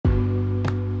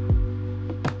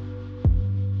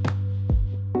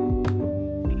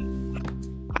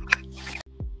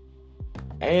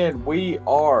And we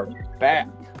are back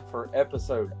for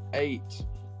episode 8.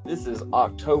 This is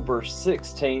October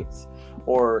 16th,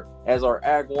 or as our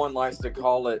Ag 1 likes to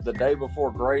call it, the day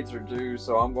before grades are due.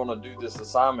 So I'm going to do this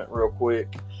assignment real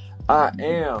quick. I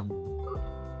am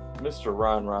Mr.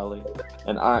 Ryan Riley,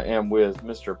 and I am with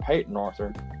Mr. Peyton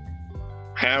Arthur.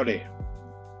 Howdy.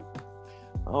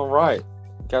 All right.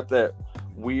 Got that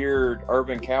weird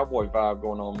urban cowboy vibe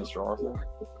going on, Mr. Arthur.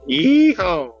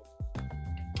 Yeehaw.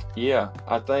 Yeah,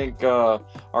 I think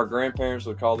our grandparents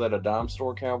would call that a dime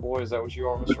store cowboy. Is that what you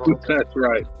are, Mr. Arthur?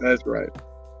 That's right.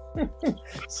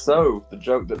 So, the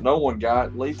joke that no one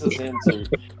got leads us into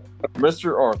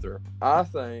Mr. Arthur. I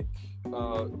think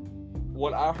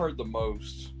what I heard the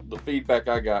most, the feedback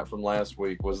I got from last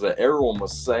week, was that everyone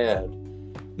was sad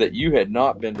that you had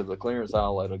not been to the clearance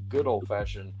aisle at a good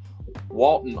old-fashioned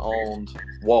Walton-owned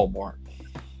Walmart.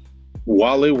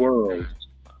 Wally World.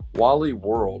 Wally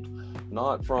World.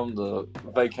 Not from the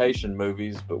vacation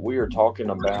movies, but we are talking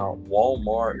about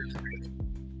Walmart,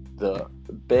 the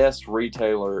best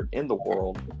retailer in the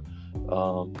world.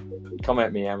 Come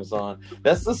at me, Amazon.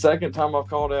 That's the second time I've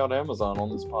called out Amazon on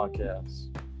this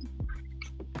podcast.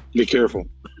 Be careful.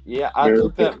 Yeah, I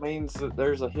think that means that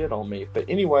there's a hit on me. But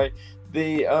anyway,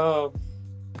 I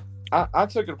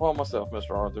took it upon myself,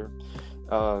 Mr. Arthur.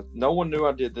 No one knew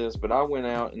I did this, but I went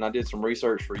out and I did some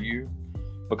research for you,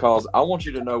 because I want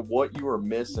you to know what you are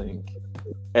missing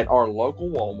at our local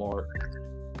Walmart,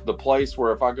 the place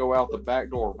where if I go out the back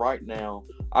door right now,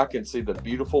 I can see the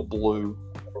beautiful blue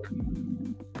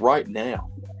right now,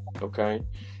 okay?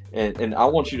 And I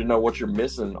want you to know what you're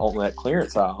missing on that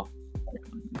clearance aisle.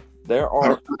 There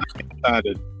are...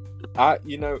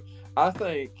 I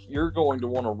think you're going to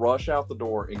want to rush out the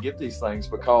door and get these things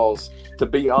because, to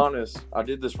be honest, I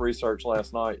did this research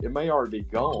last night. It may already be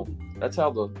gone. That's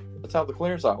how the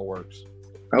clearance aisle works.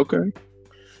 Okay.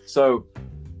 So,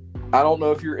 I don't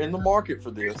know if you're in the market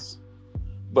for this,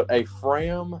 but a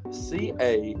Fram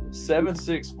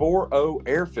CA7640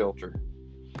 air filter.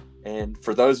 And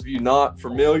for those of you not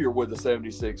familiar with the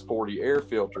 7640 air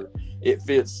filter, it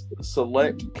fits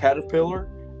select Caterpillar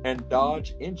and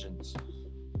Dodge engines.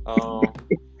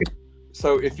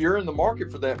 So if you're in the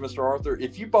market for that, Mr. Arthur,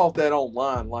 if you bought that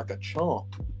online like a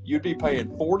chump, you'd be paying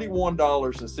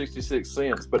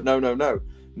 $41.66. But no,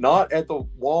 not at the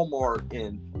Walmart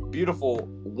in beautiful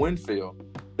Winfield.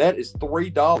 That is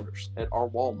 $3 at our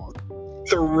Walmart.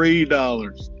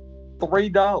 $3.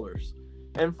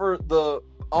 And for the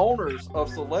owners of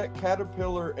select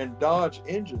Caterpillar and Dodge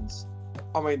engines,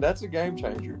 I mean, that's a game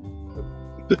changer.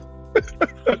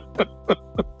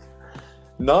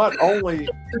 Not only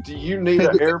do you need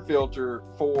an air filter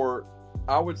for,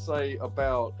 I would say,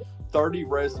 about 30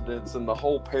 residents in the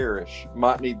whole parish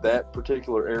might need that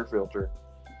particular air filter.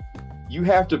 You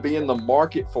have to be in the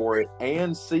market for it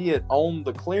and see it on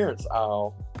the clearance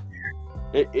aisle.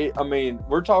 I mean,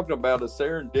 we're talking about a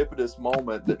serendipitous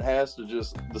moment that has to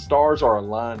the stars are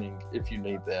aligning if you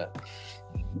need that.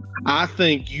 I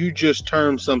think you just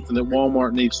termed something that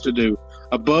Walmart needs to do.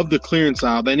 Above the clearance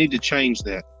aisle, they need to change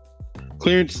that.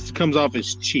 Clearance comes off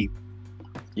as cheap.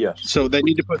 Yes. So they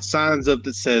need to put signs up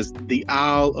that says the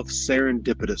Isle of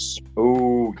Serendipitous.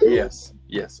 Oh, yes.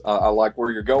 I like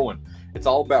where you're going. It's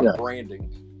all about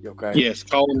branding. Okay. Yes.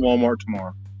 Call them Walmart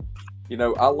tomorrow. You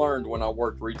know, I learned when I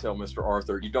worked retail, Mr.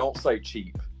 Arthur, you don't say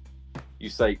cheap. You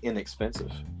say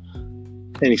inexpensive.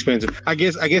 Inexpensive. I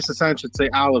guess the sign should say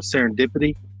Isle of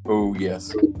Serendipity. Oh,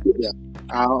 yes. Yeah.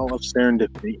 Isle of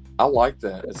Serendipity. I like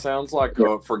that. It sounds like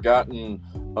a forgotten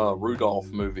Rudolph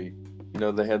movie. You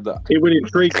know, they had It would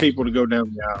intrigue people to go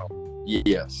down the aisle.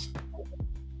 Yes.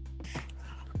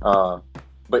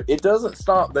 But it doesn't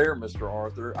stop there, Mr.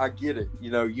 Arthur. I get it.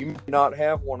 You know, you may not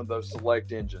have one of those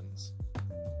select engines.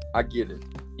 I get it.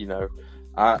 You know,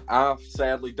 I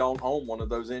sadly don't own one of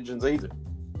those engines either.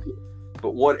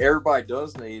 But what everybody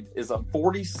does need is a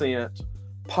 40-cent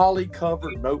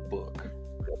poly-covered notebook.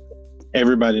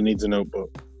 Everybody needs a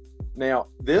notebook. Now,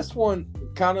 this one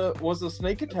kind of was a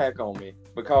sneak attack on me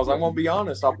because I'm going to be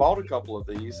honest, I bought a couple of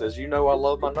these. As you know, I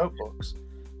love my notebooks.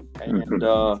 And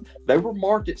they were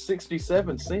marked at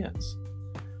 67 cents.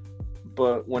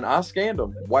 But when I scanned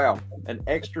them, wow, an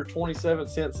extra 27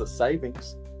 cents of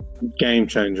savings. Game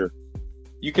changer.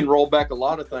 You can roll back a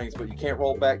lot of things, but you can't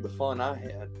roll back the fun I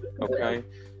had. Okay?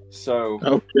 So.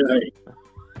 Okay.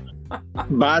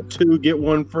 Buy 2, get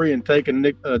 1 free, and take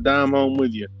a dime home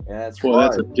with you. That's right.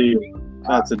 That's a deal.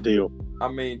 That's a deal. I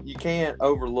mean, you can't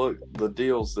overlook the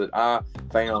deals that I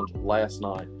found last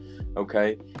night.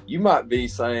 Okay? You might be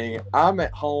saying, I'm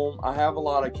at home, I have a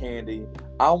lot of candy,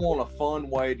 I want a fun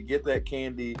way to get that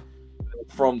candy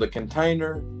from the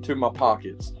container to my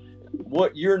pockets.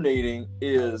 what you're needing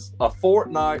is a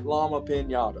Fortnite llama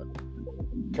pinata.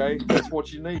 Okay, that's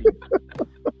what you need.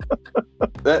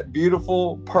 That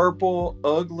beautiful purple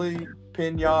ugly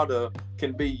pinata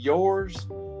can be yours,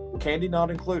 candy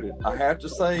not included. I have to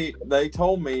say, they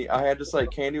told me I had to say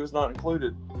candy was not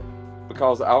included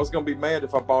because I was going to be mad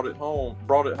if I brought it home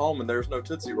and there's no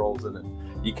Tootsie Rolls in it.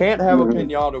 You can't have a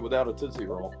pinata without a Tootsie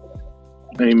Roll.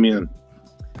 Amen.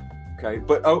 Okay,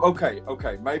 but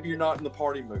okay. Maybe you're not in the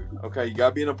party mood. Okay, you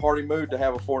gotta be in a party mood to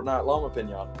have a Fortnite llama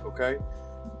pinata. Okay.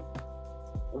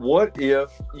 What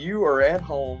if you are at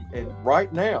home and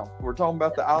right now we're talking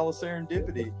about the Isle of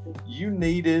Serendipity? You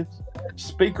needed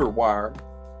speaker wire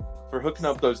for hooking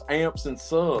up those amps and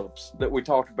subs that we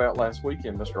talked about last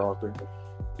weekend, Mr. Arthur.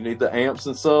 You need the amps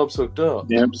and subs hooked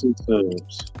up. Amps and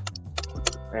subs.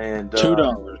 And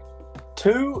 $2.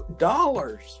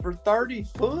 $2 for 30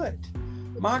 foot.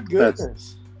 My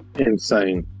goodness. That's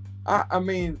insane. I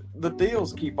mean, the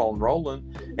deals keep on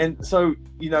rolling. And so,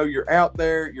 you're out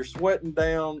there, you're sweating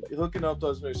down, hooking up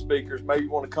those new speakers. Maybe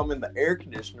you want to come in the air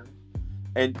conditioner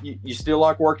and you still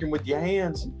like working with your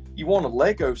hands. You want a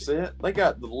Lego set. They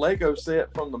got the Lego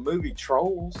set from the movie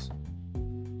Trolls.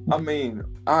 I mean,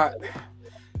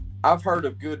 I've heard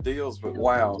of good deals, but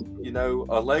wow,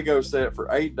 a Lego set for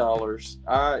 $8.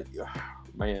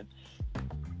 Man,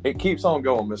 it keeps on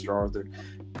going, Mr. Arthur.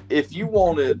 If you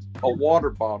wanted a water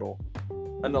bottle,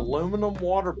 an aluminum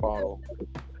water bottle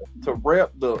to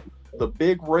rep the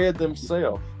Big Red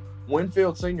themselves,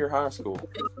 Winfield Senior High School,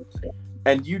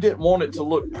 and you didn't want it to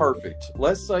look perfect,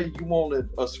 let's say you wanted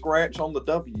a scratch on the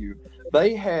W,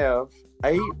 they have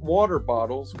 8 water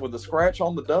bottles with a scratch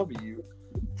on the W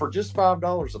for just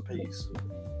 $5 a piece.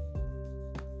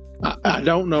 I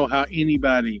don't know how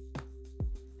anybody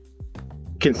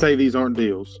can say these aren't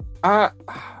deals.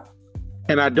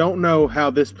 And I don't know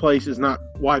how this place is not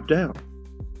wiped out.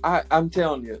 I'm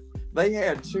telling you, they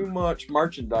had too much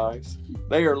merchandise.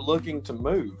 They are looking to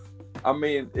move. I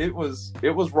mean, it was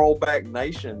Rollback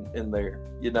Nation in there,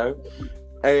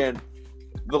 And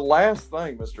the last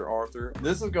thing, Mr. Arthur,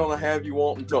 this is going to have you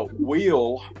wanting to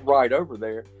wheel right over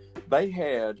there. They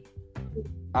had,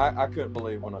 I couldn't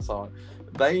believe when I saw it.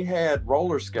 They had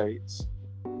roller skates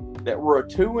that were a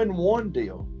 2-in-1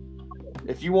 deal.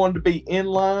 If you wanted to be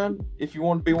inline, if you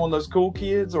wanted to be one of those cool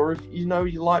kids, or if you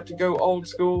like to go old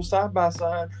school side by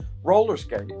side, roller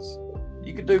skates.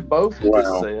 You could do both with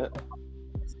this set.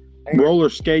 Roller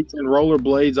skates and roller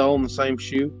blades all in the same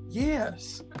shoe?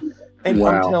 Yes. And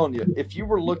I'm telling you, if you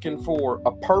were looking for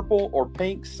a purple or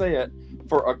pink set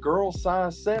for a girl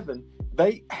size 7,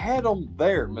 they had them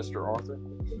there, Mr. Arthur.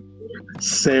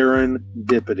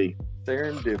 Serendipity.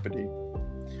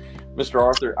 Mr.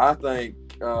 Arthur, I think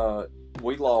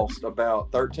we lost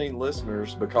about 13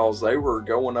 listeners because they were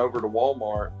going over to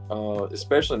Walmart,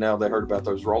 especially now they heard about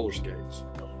those roller skates.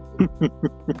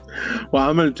 Well,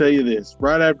 I'm going to tell you this.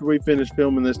 Right after we finish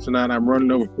filming this tonight, I'm running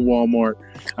over to Walmart.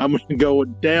 I'm going to go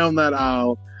down that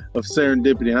aisle of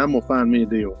Serendipity, and I'm going to find me a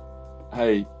deal.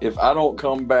 Hey, if I don't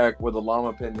come back with a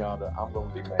llama pinata, I'm going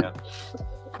to be mad.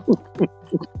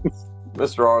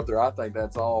 Mr. Arthur, I think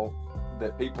that's all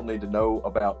that people need to know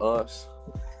about us.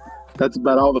 That's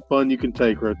about all the fun you can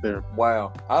take right there.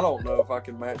 Wow. I don't know if I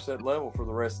can match that level for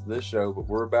the rest of this show, but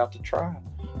we're about to try.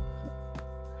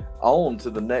 On to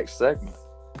the next segment.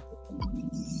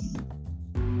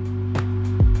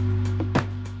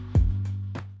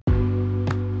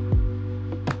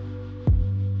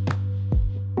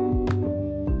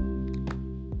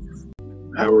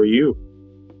 How are you?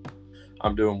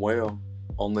 I'm doing well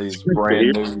on these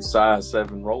brand new size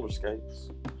 7 roller skates.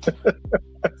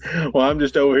 Well, I'm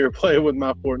just over here playing with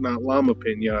my Fortnite llama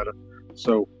pinata.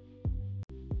 So,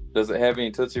 does it have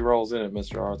any Tootsie Rolls in it,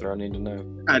 Mr. Arthur? I need to know.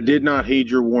 I did not heed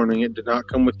your warning. It did not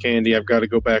come with candy. I've got to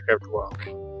go back after a while.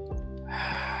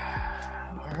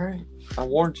 All right. I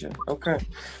warned you. Okay.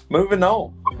 Moving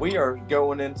on. We are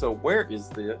going into Where Is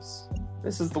This?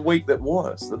 This is the week that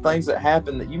was. The things that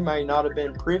happened that you may not have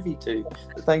been privy to.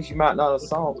 The things you might not have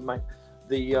saw.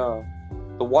 The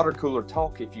water cooler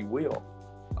talk, if you will,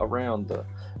 around the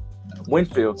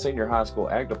Winfield Senior High School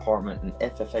Ag Department and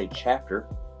FFA chapter.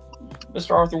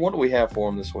 Mr. Arthur, what do we have for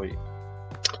him this week?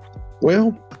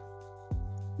 Well,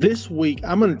 this week,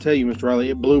 I'm going to tell you, Mr. Riley,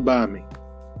 it blew by me.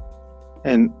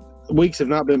 And weeks have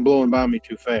not been blowing by me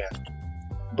too fast.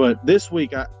 But this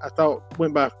week, I thought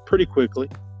went by pretty quickly.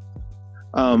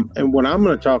 And what I'm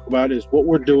going to talk about is what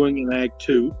we're doing in Ag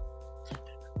 2.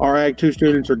 Our Ag 2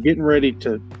 students are getting ready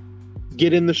to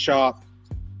get in the shop,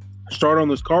 start on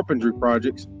those carpentry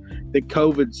projects that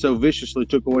COVID so viciously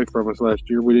took away from us last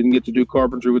year. We didn't get to do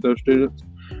carpentry with those students.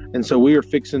 And so we are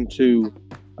fixing to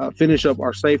finish up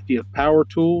our safety of power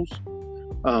tools,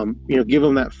 give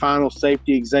them that final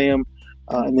safety exam,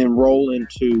 and then roll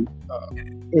into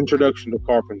introduction to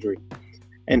carpentry.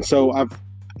 And so I've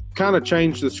kind of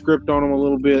changed the script on them a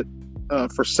little bit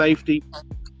for safety,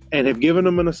 and have given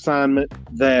them an assignment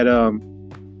that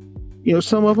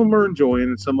some of them are enjoying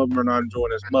and some of them are not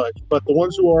enjoying as much. But the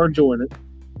ones who are enjoying it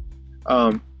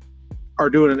are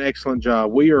doing an excellent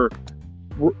job. We're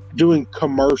doing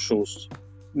commercials,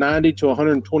 90 to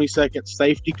 120 second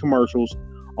safety commercials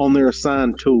on their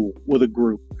assigned tool with a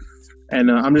group.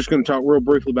 And I'm just going to talk real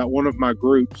briefly about one of my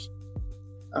groups.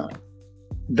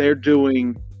 They're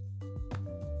doing,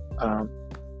 I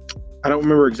don't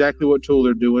remember exactly what tool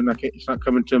they're doing. It's not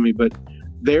coming to me, but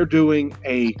they're doing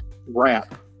a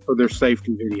wrap for their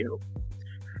safety video.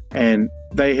 And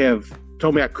they have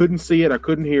told me I couldn't see it, I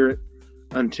couldn't hear it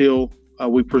until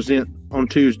we present on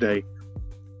Tuesday.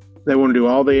 They want to do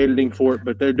all the editing for it,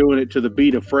 but they're doing it to the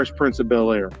beat of Fresh Prince of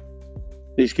Bel-Air.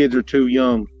 These kids are too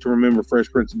young to remember Fresh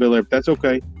Prince of Bel-Air, but that's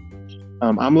okay.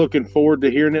 I'm looking forward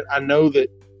to hearing it. I know that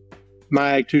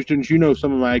my Ag 2 students,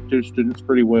 some of my Ag 2 students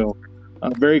pretty well.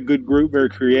 Very good group, very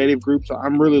creative group, so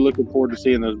I'm really looking forward to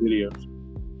seeing those videos.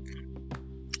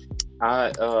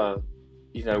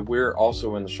 We're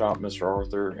also in the shop, Mr.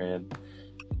 Arthur, and,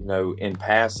 in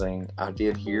passing, I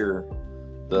did hear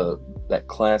that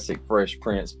classic Fresh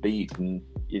Prince beat, and,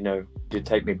 did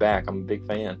take me back. I'm a big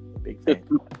fan.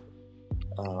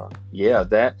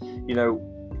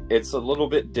 It's a little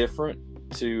bit different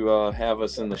to have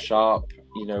us in the shop,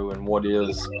 in what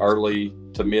is early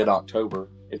to mid-October.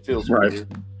 It feels weird.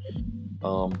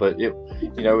 But it,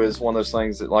 is one of those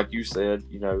things that, like you said,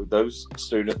 those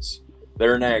students,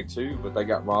 they're in Ag 2, but they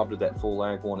got robbed of that full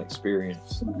Ag 1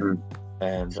 experience. Mm-hmm.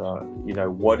 And,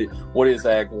 what is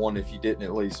Ag 1 if you didn't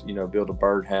at least, build a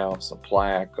birdhouse, a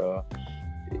plaque,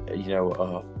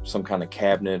 some kind of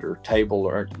cabinet or table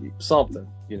or something,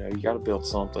 you got to build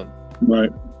something.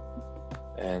 Right.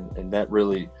 And that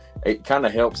really, it kind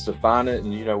of helps define it.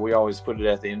 And, we always put it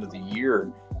at the end of the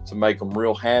year to make them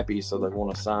real happy, so they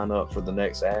want to sign up for the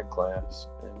next Ag class.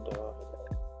 And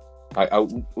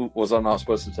was I not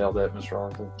supposed to tell that, Mr.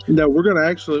 Arthur? No, we're going to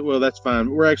actually, well, that's fine.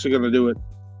 We're actually going to do it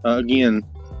again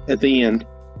at the end.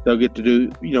 They'll get to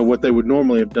do, what they would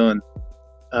normally have done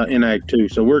in Ag 2.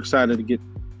 So we're excited to get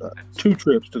 2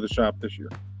 trips to the shop this year.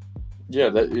 Yeah,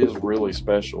 that is really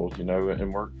special, and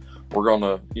we're going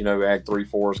to, Ag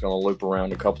 3-4 is going to loop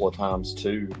around a couple of times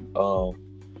too.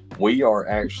 We are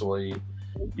actually,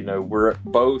 we're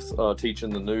both teaching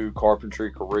the new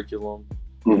carpentry curriculum.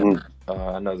 Mm-hmm.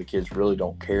 I know the kids really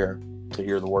don't care to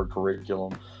hear the word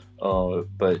curriculum,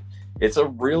 but it's a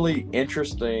really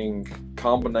interesting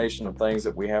combination of things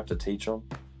that we have to teach them.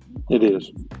 It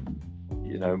is.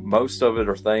 Most of it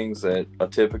are things that a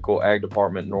typical Ag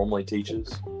department normally teaches.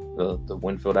 The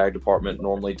Winfield Ag department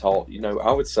normally taught.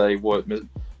 I would say, what,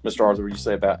 Mr. Arthur, would you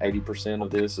say about 80%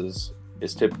 of this is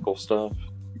typical stuff?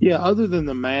 Yeah, other than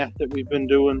the math that we've been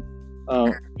doing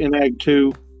in Ag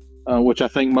 2, which I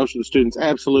think most of the students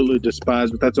absolutely despise,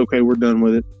 but that's okay. We're done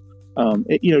with it.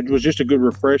 It was just a good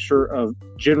refresher of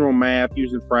general math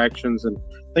using fractions and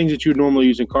things that you would normally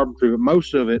use in carpentry. But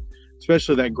most of it,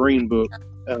 especially that green book,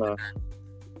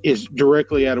 is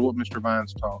directly out of what Mr.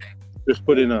 Vines taught. Just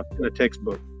put in a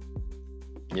textbook.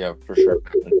 Yeah, for sure.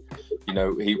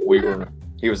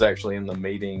 He was actually in the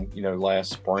meeting,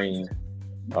 last spring,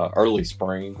 early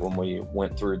spring, when we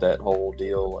went through that whole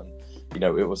deal, and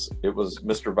it was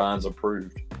Mr. Vines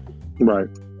approved. Right.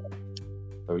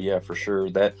 So yeah, for sure.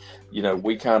 That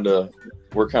we're kind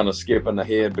of skipping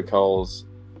ahead because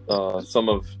some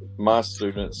of my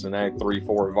students in Ag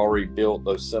 3-4 have already built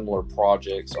those similar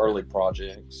projects, early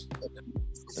projects.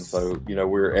 And so,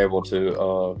 we're able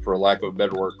to, for lack of a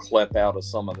better word, clep out of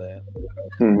some of that.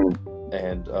 Mm-hmm.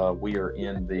 And we are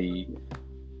in the,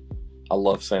 I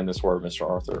love saying this word, Mr.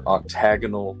 Arthur,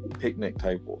 octagonal picnic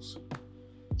tables.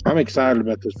 I'm excited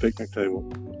about this picnic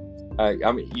table.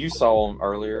 I mean, you saw them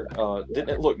earlier. Didn't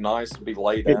it look nice to be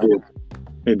laid out?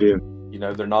 It did.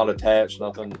 They're not attached.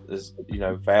 Nothing is,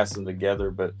 fastened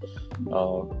together. But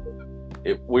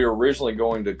we were originally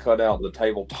going to cut out the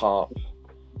tabletop,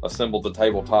 assemble the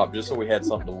tabletop, just so we had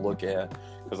something to look at.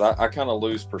 Because I kind of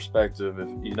lose perspective if,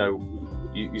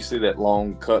 you see that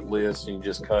long cut list and you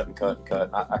just cut and cut and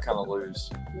cut. I kind of lose.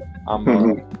 I'm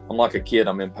like a kid.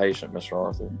 I'm impatient, Mr.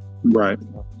 Arthur. Right.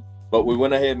 But we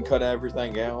went ahead and cut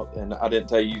everything out, and I didn't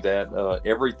tell you that.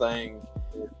 Everything,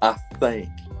 I think,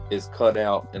 is cut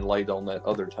out and laid on that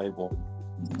other table.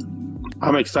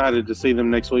 I'm excited to see them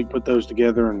next week put those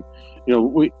together, and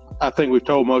I think we've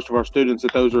told most of our students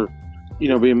that those are,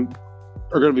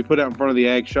 are going to be put out in front of the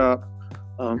Ag shop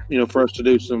for us to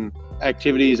do some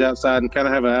activities outside and kind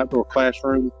of have an outdoor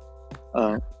classroom,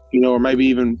 or maybe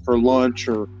even for lunch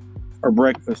or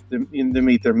breakfast, them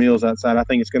eat their meals outside. I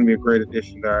think it's going to be a great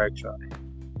addition to our ag shop.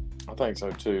 I think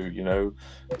so too.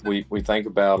 We think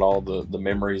about all the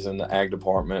memories in the ag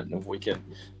department, and if we can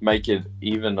make it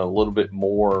even a little bit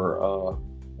more,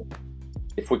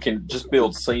 if we can just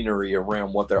build scenery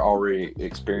around what they're already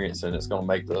experiencing, it's going to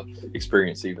make the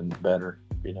experience even better.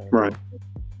 Right.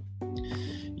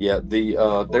 Yeah.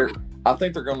 I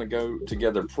think they're going to go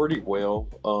together pretty well.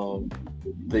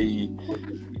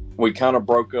 We kind of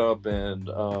broke up, and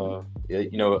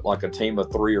like a team of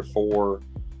 3 or 4.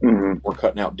 Mm-hmm. We're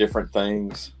cutting out different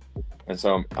things, and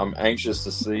so I'm anxious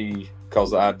to see,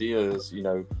 because the idea is,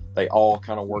 they all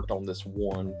kind of worked on this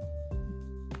one,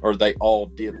 or they all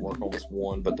did work on this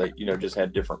one, but they just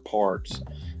had different parts,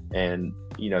 and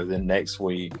then next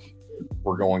week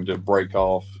we're going to break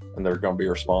off, and they're going to be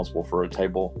responsible for a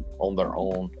table on their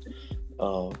own,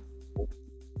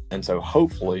 and so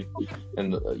hopefully in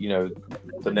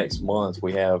the next month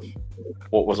we have,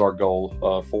 what was our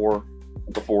goal, 4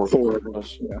 before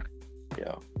Christmas.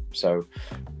 Yeah. So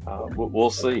we'll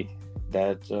see.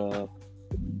 That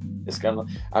it's gonna.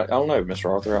 I don't know, Mr.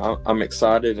 Arthur. I'm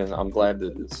excited, and I'm glad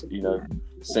that it's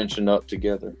cinching up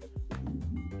together.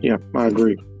 Yeah, I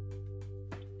agree.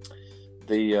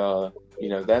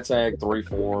 That's Ag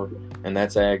 3-4, and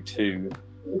that's Ag 2.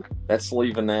 That's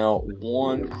leaving out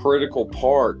one critical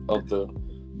part of the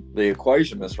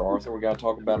equation, Mr. Arthur. We got to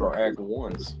talk about our Ag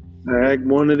 1s. Ag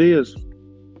 1 it is.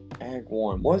 Ag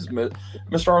 1.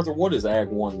 Mr. Arthur, what is Ag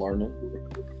 1 learning?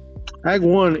 Ag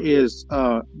 1 is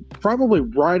probably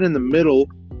right in the middle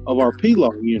of our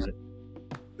PLAW unit.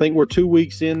 I think we're 2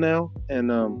 weeks in now,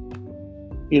 and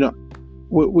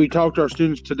we talked to our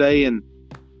students today, and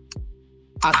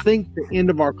I think the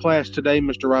end of our class today,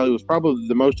 Mr. Riley, was probably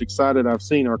the most excited I've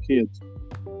seen our kids.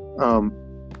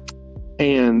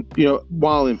 And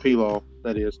while in PLAW,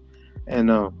 that is, and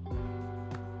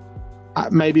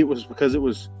maybe it was because it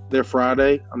was their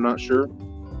Friday. I'm not sure.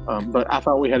 But I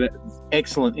thought we had an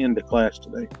excellent end to class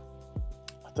today.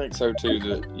 I think so too.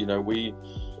 That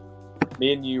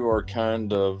me and you are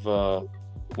kind of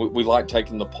we like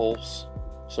taking the pulse,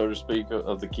 so to speak,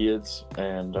 of the kids,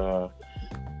 and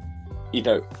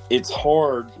it's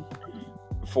hard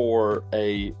for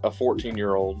a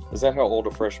 14-year-old. Is that how old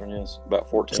a freshman is? About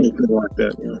 14. Something like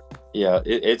that. Yeah.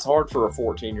 It's hard for a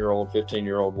 14-year-old,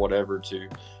 15-year-old, whatever,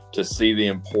 to see the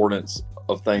importance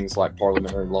of things like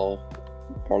parliamentary law,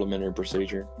 parliamentary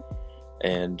procedure,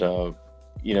 and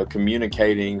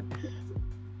communicating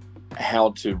how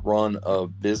to run a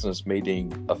business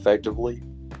meeting effectively.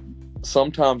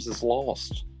 Sometimes it's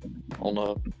lost on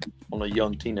a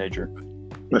young teenager.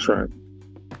 That's right.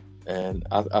 And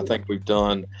I think we've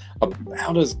done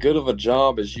about as good of a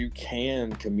job as you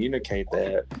can communicate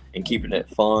that and keeping it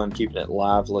fun, keeping it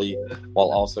lively,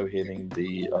 while also hitting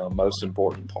the most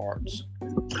important parts.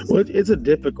 Well, it's a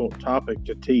difficult topic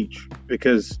to teach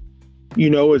because,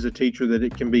 as a teacher, that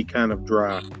it can be kind of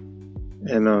dry.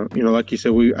 And, like you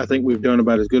said, I think we've done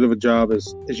about as good of a job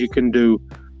as you can do,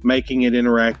 making it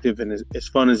interactive and as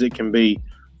fun as it can be.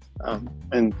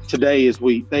 And today,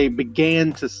 they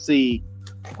began to see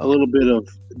a little bit of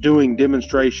doing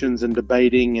demonstrations and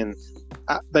debating, and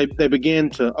they began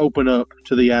to open up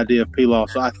to the idea of PLAW.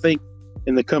 So I think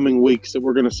in the coming weeks that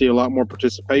we're going to see a lot more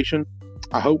participation.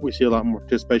 I hope we see a lot more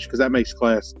participation because that makes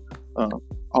class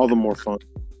all the more fun.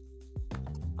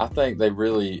 I think they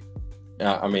really,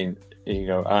 I'm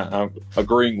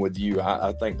agreeing with you.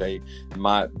 I think they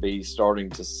might be starting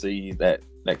to see that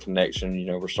connection.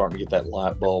 We're starting to get that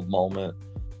light bulb moment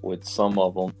with some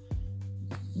of them.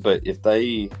 But if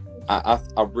I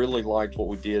really liked what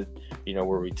we did,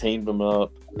 where we teamed them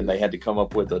up and they had to come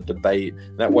up with a debate.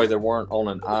 That way they weren't on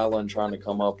an island trying to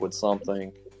come up with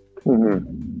something.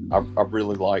 Mm-hmm. I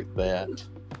really liked that.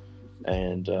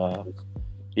 And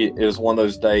it was one of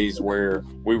those days where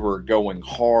we were going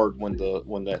hard when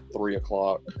that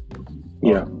 3:00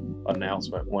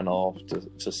 announcement went off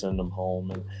to send them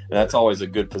home. And that's always a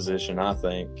good position, I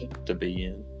think, to be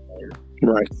in.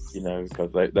 Right.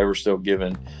 Because they were still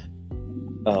giving,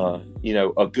 a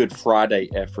good Friday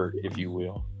effort, if you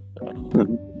will.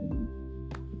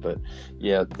 But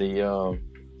yeah,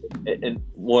 and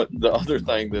what the other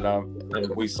thing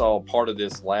that we saw part of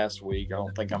this last week, I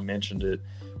don't think I mentioned it,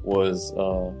 was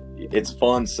it's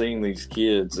fun seeing these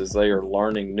kids as they are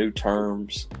learning new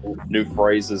terms, new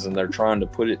phrases, and they're trying to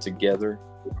put it together.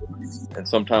 And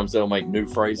sometimes they'll make new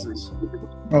phrases.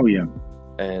 Oh yeah.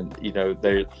 And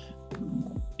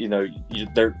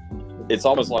it's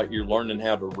almost like you're learning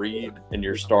how to read, and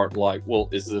you're start like, well,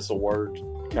 is this a word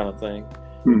kind of thing?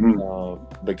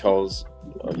 because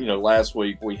last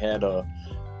week we had a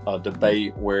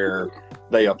debate where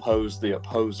they opposed the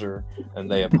opposer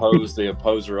and they opposed the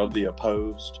opposer of the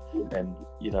opposed, and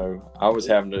I was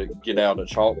having to get out a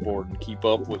chalkboard and keep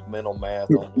up with mental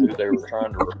math on who they were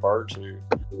trying to refer to.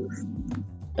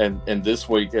 And this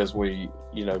week, as we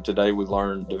today we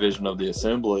learned division of the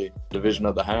assembly, division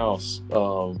of the house.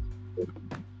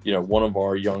 One of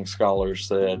our young scholars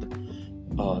said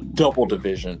double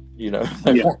division. They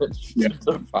wanted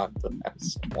to find the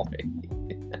house twice.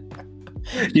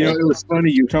 It was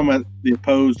funny. You were talking about the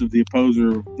opposed of the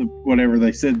opposer, whatever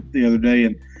they said the other day.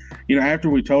 And, after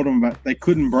we told them about they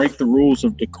couldn't break the rules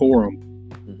of decorum,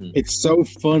 it's so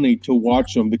funny to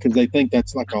watch them because they think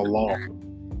that's like a law.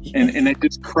 And it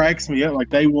just cracks me up. Like,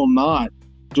 they will not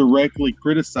directly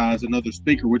criticize another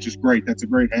speaker, which is great. That's a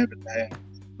great habit to have.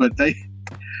 But they,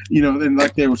 and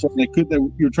like they were saying,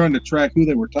 you're trying to track who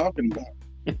they were talking about.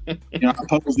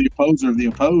 Oppose the opposer of the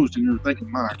opposed, and you're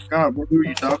thinking, my God, who are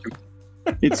you talking about?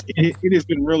 It has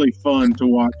been really fun to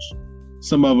watch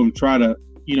some of them try to,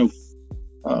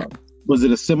 was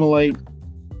it assimilate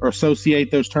or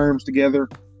associate those terms together?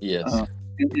 Yes.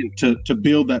 And to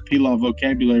build that P-Law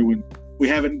vocabulary when we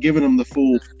haven't given them the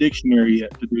full dictionary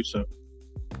yet to do so.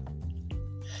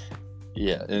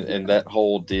 Yeah, and that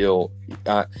whole deal,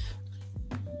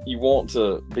 you want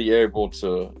to be able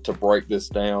to break this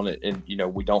down, and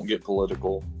we don't get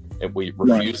political, and we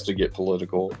refuse to get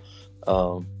political.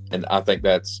 And I think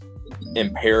that's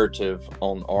imperative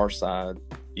on our side,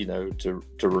 to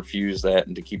refuse that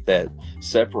and to keep that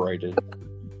separated.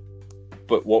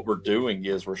 But what we're doing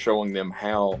is we're showing them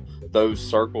how those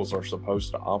circles are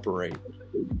supposed to operate.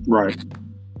 Right.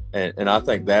 And I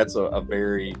think that's a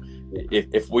very,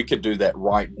 if we could do that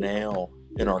right now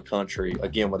in our country,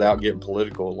 again, without getting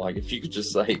political, like if you could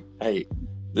just say, hey,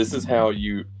 this is how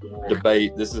you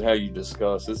debate, this is how you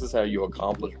discuss, this is how you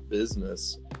accomplish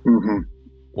business.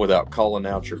 Without calling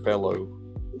out your fellow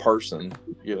person,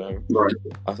 Right.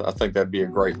 I think that'd be a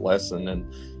great lesson.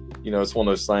 And, it's one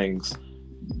of those things,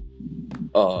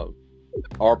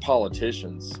 our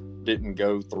politicians didn't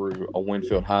go through a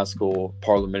Winfield High School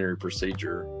parliamentary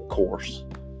procedure course.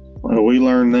 Well, we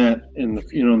learned that in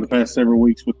the past several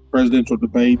weeks with presidential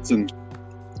debates and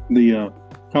the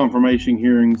confirmation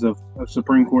hearings of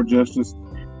Supreme Court justice.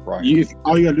 Right.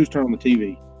 All you got to do is turn on the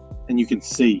TV and you can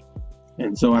see.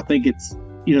 And so I think it's,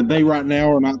 they right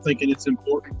now are not thinking it's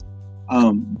important,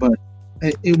 but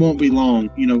it won't be long.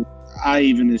 I,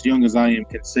 even as young as I am,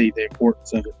 can see the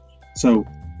importance of it. So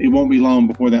it won't be long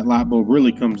before that light bulb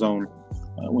really comes on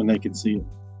when they can see it.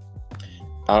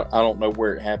 I don't know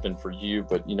where it happened for you,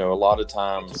 but, a lot of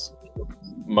times,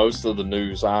 most of the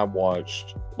news I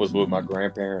watched was with my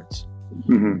grandparents.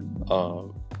 They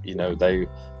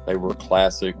were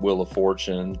classic Wheel of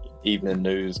Fortune, evening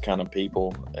news kind of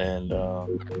people. And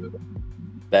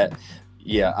I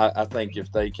think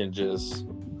if they can just,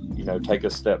 take a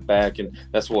step back, and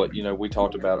that's what, we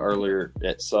talked about earlier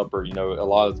at supper, a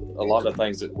lot of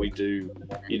things that we do,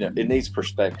 it needs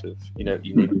perspective. You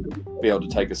need to be able to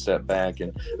take a step back.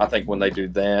 And I think when they do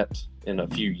that in a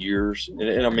few years,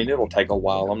 and I mean, it'll take a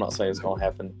while. I'm not saying it's going to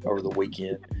happen over the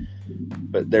weekend,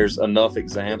 but there's enough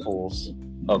examples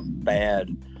of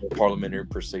bad parliamentary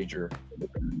procedure.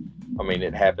 I mean,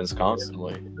 it happens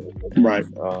constantly. Right.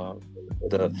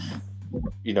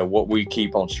 What we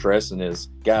keep on stressing is,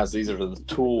 guys, these are the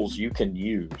tools you can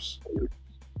use.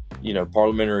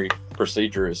 Parliamentary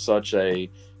procedure is such a,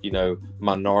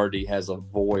 minority has a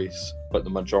voice, but the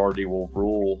majority will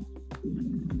rule.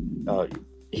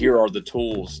 Here are the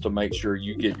tools to make sure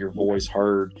you get your voice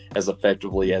heard as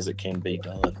effectively as it can be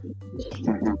done.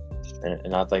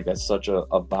 And I think that's such a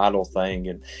vital thing.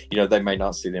 And, they may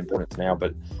not see the importance now,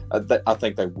 but I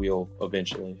think they will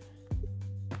eventually.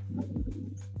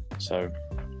 So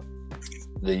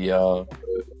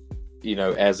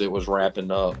as it was wrapping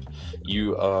up,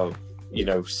 you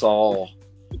saw,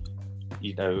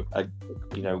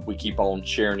 we keep on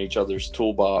sharing each other's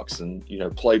toolbox and,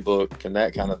 playbook and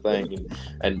that kind of thing.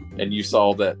 And you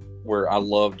saw that where I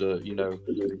love to,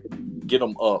 get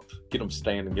them up, get them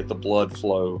standing, get the blood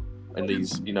flow in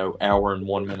these, hour and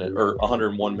 1 minute or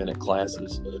 101 minute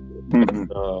classes.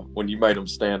 When you made them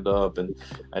stand up and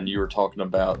you were talking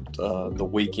about the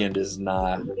weekend is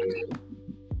nigh,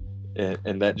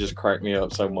 and that just cracked me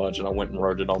up so much, and I went and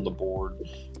wrote it on the board.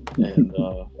 And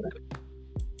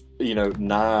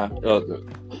nigh,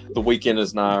 the weekend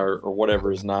is nigh, or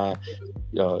whatever is nigh.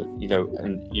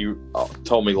 And you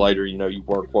told me later, you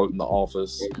were quoting The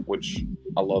Office, which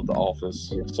I love The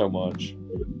Office so much,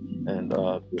 and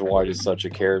Dwight is such a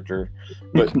character.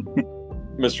 But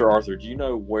Mr. Arthur, do you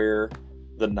know where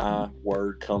the "Nye"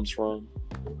 word comes from?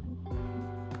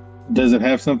 Does it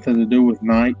have something to do with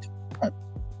night? I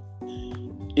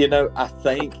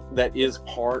think that is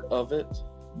part of it.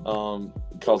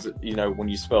 Because when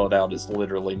you spell it out, it's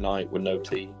literally night with no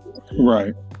T.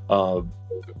 Right.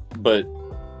 But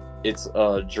it's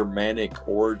a Germanic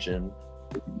origin,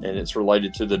 and it's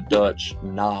related to the Dutch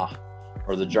 "na"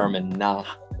 or the German "na."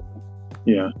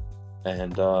 Yeah.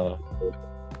 And the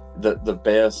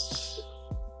best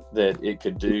that it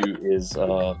could do is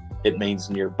it means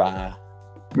nearby,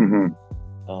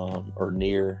 or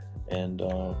near, and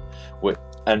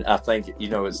I think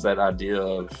it's that idea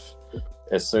of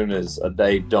as soon as a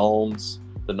day dawns,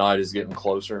 the night is getting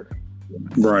closer,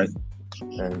 right?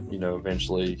 And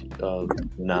eventually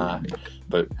nigh.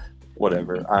 But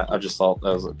whatever. I just thought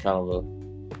that was a kind of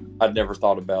I'd never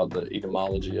thought about the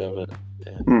etymology of it.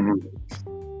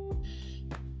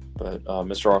 But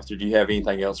Mr. Arthur, do you have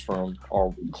anything else from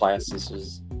our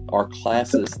classes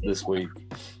this week?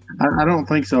 I don't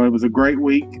think so. It was a great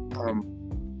week.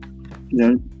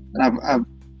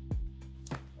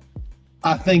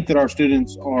 I think that our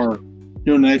students are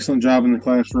doing an excellent job in the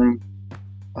classroom.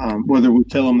 Whether we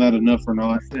tell them that enough or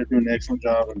not, they're doing an excellent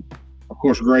job. And of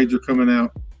course, grades are coming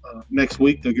out next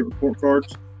week. They'll get report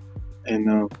cards.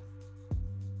 And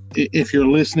if you're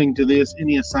listening to this,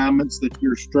 any assignments that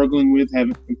you're struggling with,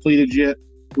 haven't completed yet,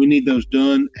 we need those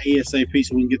done ASAP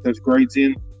so we can get those grades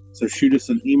in. So shoot us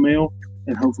an email,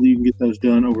 and hopefully you can get those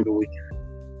done over the weekend.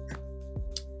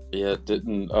 Yeah,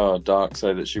 didn't Doc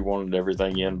say that she wanted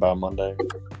everything in by Monday?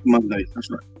 Monday,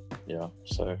 that's right. Yeah,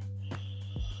 so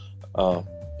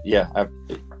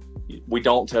we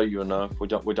don't tell you enough.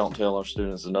 We don't tell our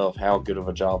students enough how good of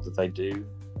a job that they do,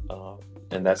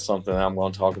 and that's something I'm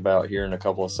going to talk about here in a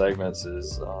couple of segments.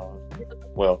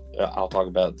 I'll talk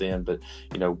about it then. But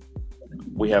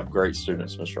we have great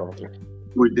students, Mr. Arthur.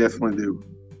 We definitely do,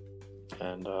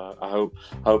 and I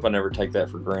hope I never take that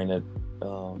for granted.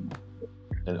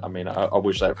 And I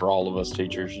wish that for all of us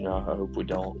teachers. I hope we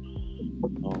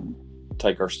don't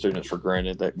take our students for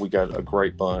granted. That we got a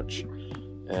great bunch.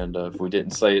 And if we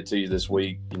didn't say it to you this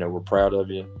week, we're proud of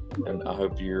you, and I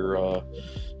hope you're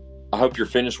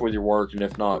finished with your work. And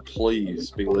if not,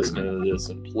 please be listening to this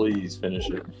and please finish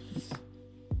it.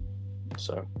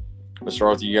 So, Mr.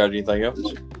 Arthur, you got anything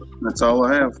else? That's all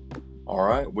I have. All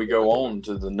right, we go on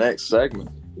to the next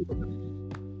segment.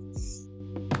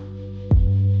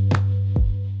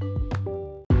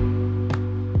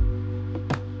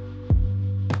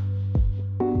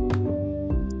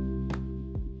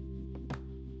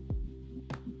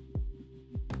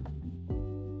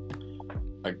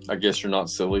 I guess you're not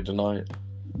silly tonight,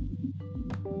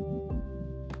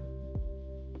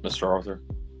 Mr. Arthur.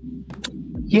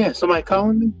 Yeah, somebody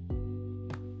calling me?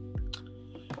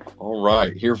 All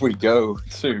right, here we go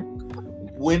to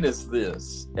when is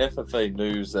this FFA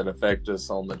news that affect us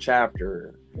on the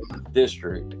chapter,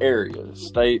 district, area,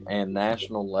 state, and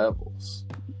national levels.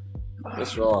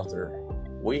 Mr. Arthur,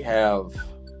 we have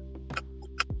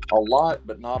a lot,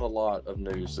 but not a lot of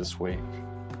news this week.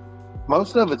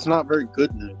 Most of it's not very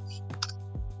good news.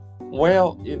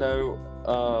 Well,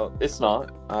 it's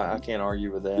not. I can't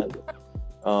argue with that.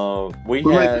 We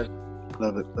have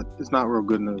of it, but it's not real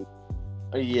good news.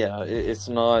 Yeah, it's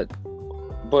not.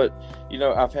 But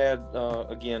I've had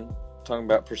again talking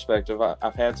about perspective.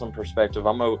 I've had some perspective.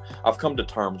 I've come to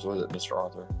terms with it, Mr.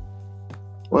 Arthur.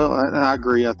 Well, I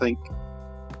agree. I think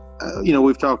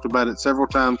we've talked about it several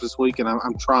times this week, and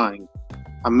I'm trying.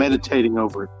 I'm meditating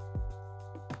over it.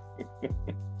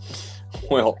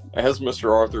 Well, as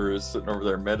Mr. Arthur is sitting over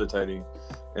there meditating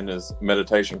in his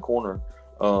meditation corner,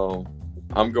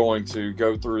 I'm going to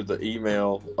go through the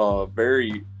email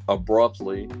very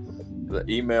abruptly. The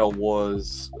email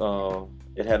was,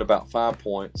 it had about 5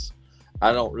 points.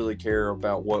 I don't really care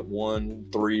about what 1,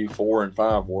 3, 4, and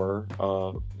 5 were.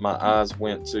 My eyes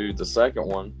went to the second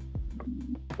one.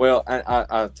 Well,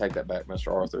 I take that back,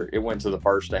 Mr. Arthur. It went to the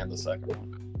first and the second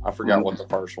one. I forgot what the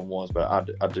first one was, but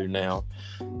I do now.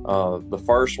 The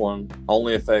first one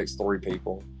only affects 3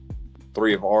 people,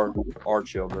 3 of our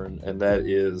children, and that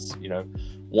is,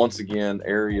 once again,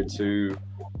 Area 2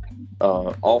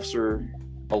 officer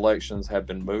elections have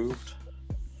been moved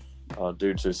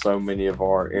due to so many of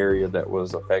our area that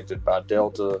was affected by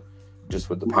Delta,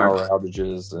 just with the power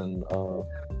outages and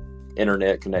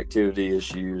internet connectivity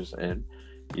issues. And,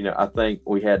 I think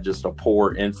we had just a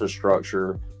poor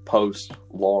infrastructure post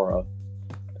Laura,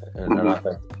 and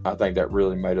I think that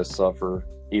really made us suffer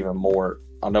even more.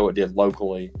 I know it did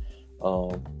locally,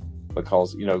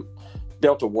 because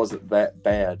Delta wasn't that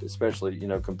bad, especially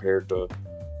compared to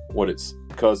what its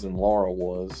cousin Laura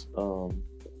was.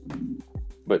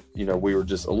 but we were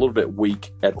just a little bit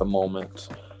weak at the moment.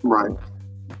 Right.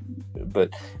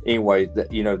 But anyway,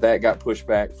 that got pushed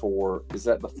back for, is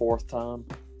that the fourth time?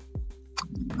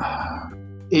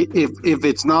 If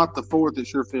it's not the fourth, it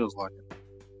sure feels like it.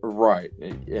 Right.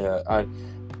 Yeah.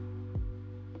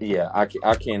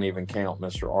 I can't even count,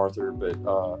 Mr. Arthur, but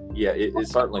it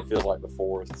certainly feels like the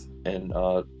fourth, and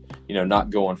not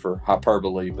going for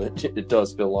hyperbole, but it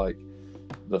does feel like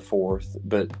the fourth.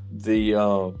 But the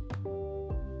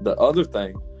other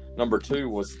thing, number 2,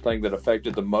 was the thing that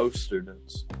affected the most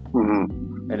students,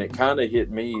 and it kind of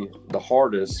hit me the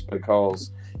hardest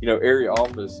because area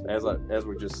office, as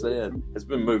we just said, has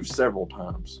been moved several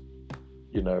times.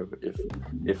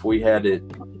 If we have it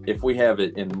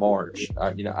in March,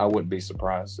 I wouldn't be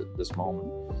surprised at this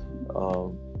moment,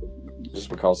 just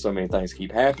because so many things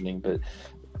keep happening. But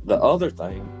the other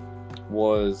thing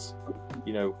was,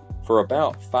 for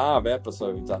about 5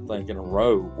 episodes, I think, in a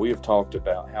row, we have talked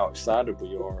about how excited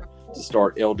we are to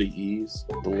start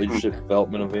LDEs, the Leadership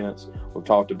Development Events. We've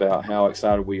talked about how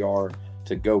excited we are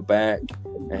to go back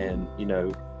and,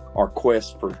 our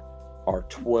quest for our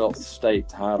 12th state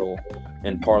title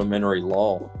in parliamentary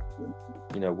law.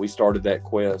 We started that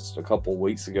quest a couple of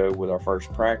weeks ago with our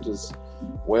first practice.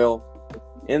 Well,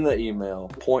 in the email,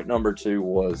 point number 2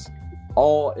 was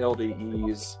all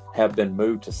LDEs have been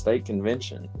moved to state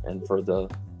convention, and for the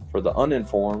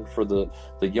uninformed, for the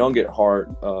young at heart,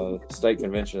 state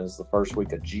convention is the first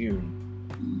week of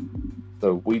June.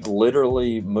 So we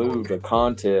literally moved a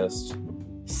contest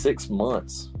 6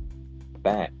 months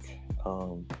back.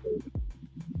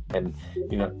 And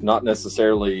not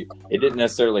necessarily, it didn't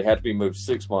necessarily have to be moved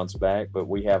 6 months back, but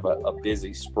we have a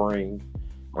busy spring,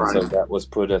 and so that was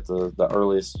put at the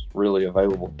earliest really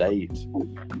available date,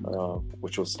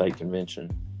 which was state convention.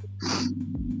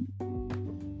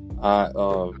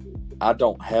 I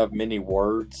don't have many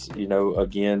words.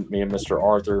 Again, me and Mr.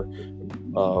 Arthur,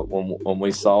 when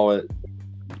we saw it,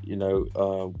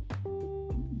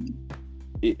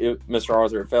 Mr.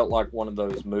 Arthur, it felt like one of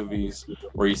those movies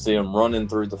where you see them running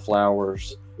through the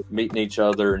flowers, meeting each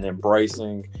other and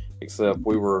embracing, except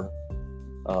we were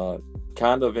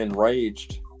kind of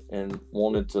enraged and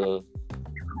wanted to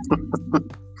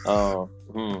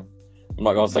I'm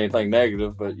not going to say anything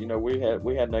negative, but we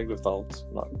had negative thoughts,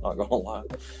 not going to lie.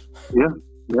 Yeah,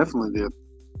 definitely did.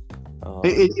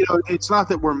 It's not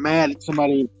that we're mad at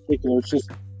somebody in particular, it's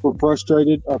just we're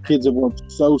frustrated. Our kids have worked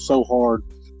so hard.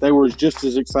 They were just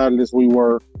as excited as we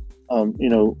were, on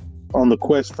the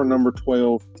quest for number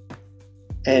 12.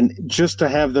 And just to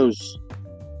have those,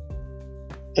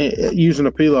 using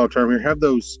a PLAW term here, have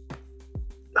those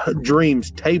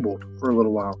dreams tabled for a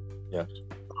little while. Yeah.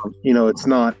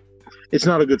 It's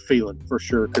not a good feeling for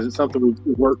sure, because it's something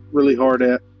we work really hard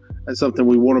at. It's something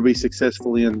we want to be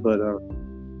successful in. But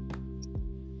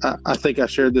I think I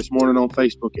shared this morning on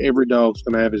Facebook, every dog's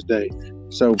going to have his day.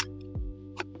 So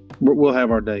we'll have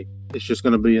our day. It's just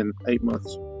going to be in 8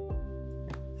 months.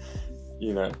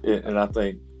 And I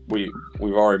think we've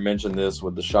already mentioned this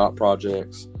with the shop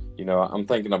projects. I'm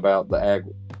thinking about the Ag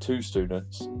 2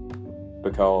 students,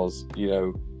 because,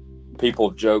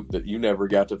 people joke that you never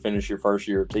got to finish your first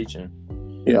year of teaching.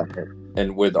 Yeah.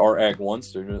 And with our Ag 1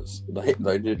 students, they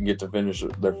didn't get to finish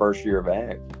their first year of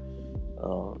Ag.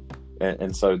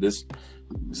 And so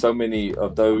so many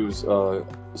of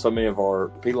our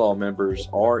PLAW members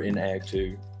are in Ag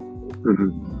 2.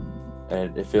 Mm-hmm.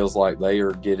 And it feels like they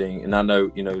are getting, and I know,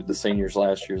 the seniors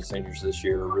last year, the seniors this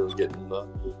year are really getting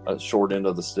the short end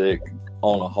of the stick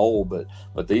on a whole, but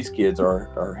these kids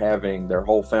are having their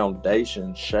whole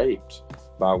foundation shaped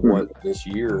by what this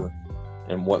year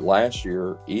and what last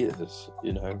year is,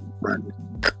 Right.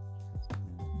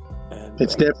 And,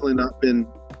 it's definitely not been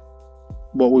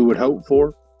what we would hope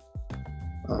for,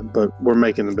 but we're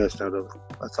making the best out of it.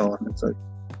 That's all I can say.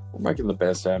 We're making the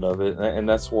best out of it, and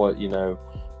that's what,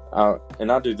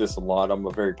 I do this a lot. I'm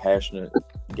a very passionate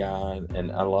guy,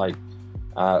 and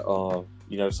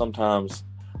sometimes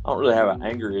I don't really have an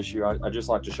anger issue. I just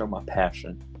like to show my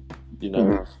passion,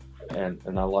 and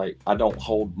I don't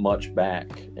hold much back.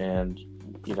 And,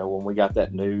 when we got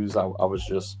that news, I was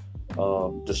just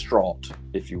distraught,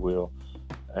 if you will.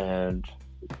 And,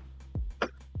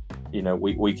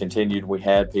 we continued. We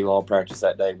had PLAW practice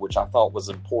that day, which I thought was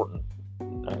important.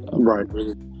 Right.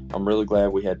 I'm really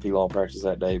glad we had PLAW practice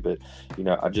that day, but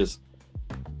I just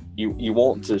you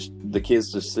want the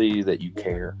kids to see that you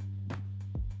care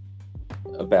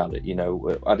about it.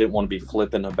 I didn't want to be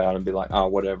flippant about it and be like, oh,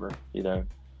 whatever.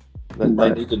 They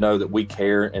need to know that we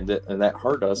care, and that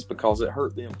hurt us because it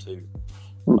hurt them too.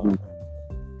 Mm-hmm.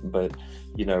 But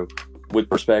with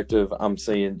perspective, I'm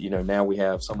seeing, now we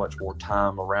have so much more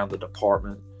time around the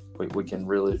department. We can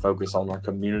really focus on our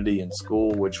community and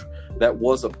school, which that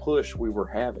was a push we were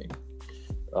having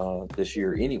this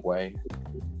year anyway.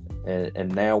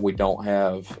 And now we don't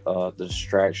have the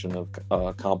distraction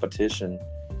of competition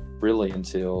really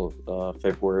until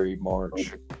February,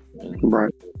 March.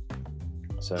 Right.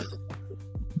 So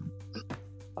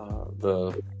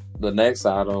the next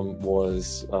item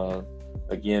was,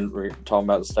 again, we're talking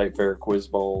about the State Fair Quiz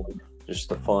Bowl,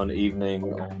 just a fun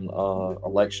evening on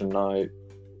election night.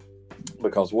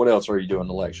 Because what else are you doing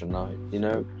election night?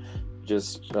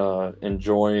 Just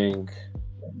enjoying,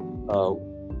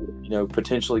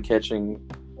 potentially catching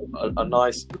a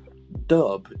nice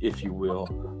dub, if you will.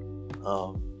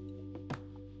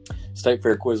 State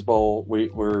Fair Quiz Bowl,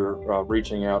 we're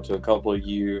reaching out to a couple of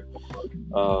you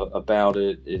about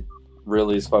it. It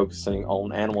really is focusing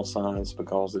on animal science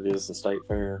because it is the state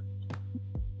fair.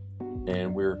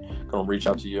 And we're going to reach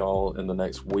out to you all in the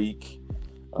next week.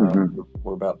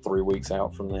 We're about 3 weeks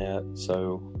out from that,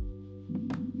 so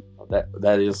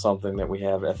that is something that we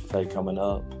have FFA coming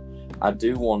up. I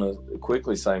do want to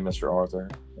quickly say, Mr. Arthur,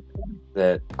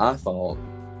 that I thought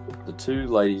the two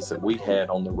ladies that we had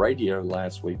on the radio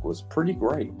last week was pretty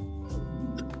great.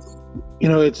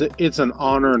 It's an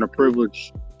honor and a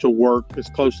privilege to work as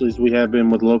closely as we have been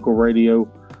with local radio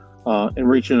and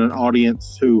reaching an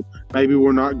audience who maybe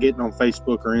we're not getting on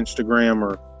Facebook or Instagram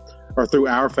or through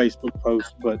our Facebook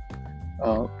post, but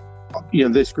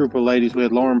this group of ladies, we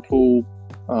had Lauren Poole,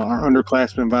 our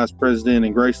underclassman vice president,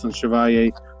 and Graceland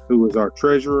Chevalier, who was our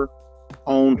treasurer,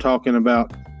 on talking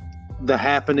about the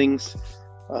happenings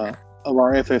of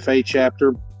our FFA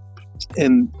chapter.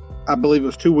 And I believe it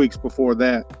was 2 weeks before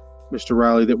that, Mr.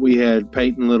 Riley, that we had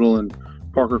Peyton Little and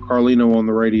Parker Carlino on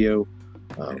the radio,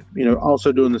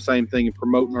 also doing the same thing and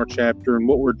promoting our chapter and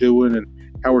what we're doing and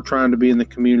how we're trying to be in the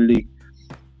community.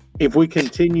 If we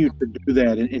continue to do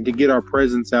that and to get our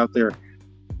presence out there,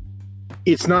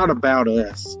 it's not about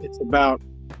us. It's about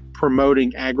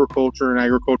promoting agriculture and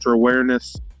agriculture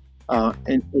awareness.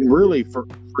 And really for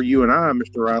you and I,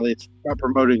 Mr. Riley, it's about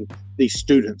promoting these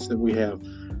students that we have.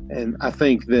 And I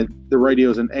think that the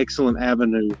radio is an excellent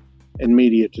avenue and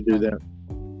media to do that.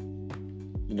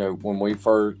 When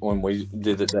we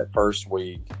did it that first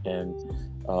week, and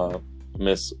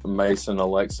Miss Mason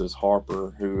Alexis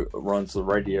Harper, who runs the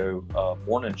radio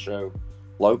morning show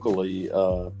locally,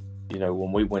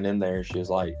 when we went in there, she was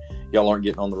like, "Y'all aren't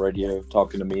getting on the radio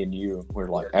talking to me and you." We're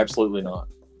like, "Absolutely not.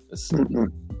 It's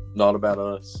not about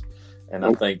us." And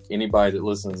I think anybody that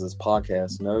listens to this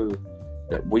podcast know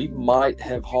that we might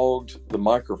have hogged the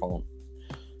microphone.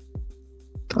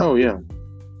 Oh yeah,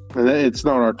 and it's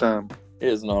not our time. It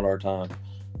is not our time.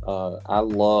 I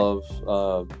love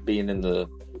being in the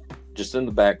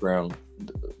background.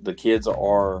 The kids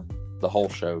are the whole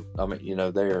show. I mean,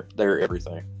 they're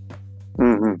everything.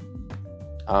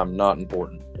 I'm not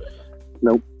important.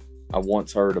 Nope. I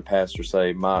once heard a pastor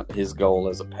say his goal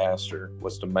as a pastor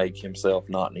was to make himself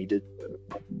not needed.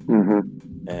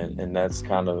 And that's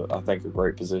kind of, I think, a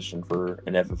great position for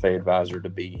an FFA advisor to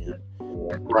be in.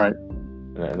 Right.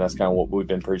 And that's kind of what we've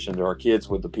been preaching to our kids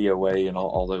with the POA and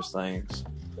all those things.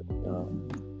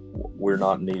 We're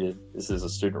not needed. This is a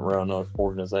student-run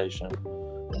organization.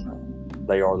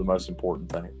 They are the most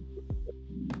important thing.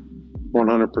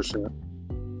 100%.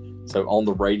 So on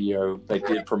the radio, they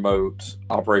did promote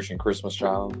Operation Christmas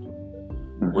Child,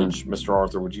 which, Mr.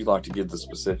 Arthur, would you like to give the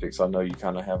specifics? I know you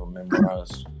kind of have them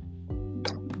memorized.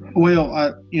 Well,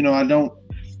 I don't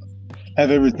have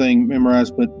everything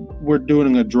memorized, but we're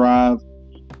doing a drive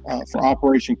for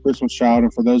Operation Christmas Child.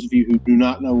 And for those of you who do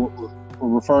not know what we're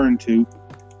referring to,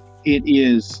 it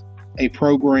is a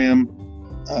program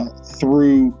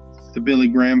through the Billy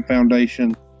Graham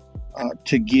Foundation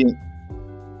to get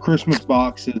Christmas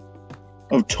boxes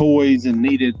of toys and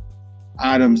needed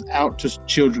items out to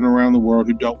children around the world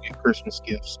who don't get Christmas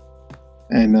gifts.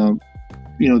 And,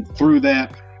 through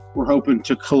that, we're hoping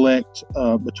to collect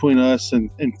between us and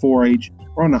 4-H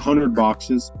around 100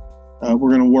 boxes. We're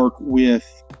going to work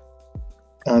with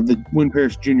the Winn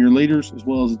Parish Junior Leaders as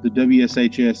well as the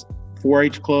WSHS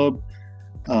 4-H Club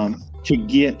to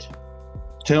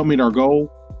help meet our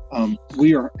goal.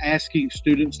 We are asking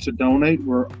students to donate.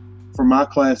 For my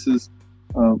classes,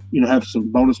 have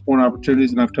some bonus point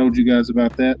opportunities, and I've told you guys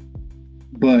about that.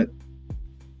 But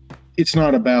it's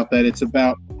not about that. It's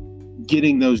about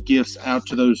getting those gifts out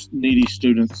to those needy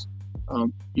students.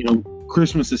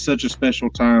 Christmas is such a special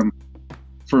time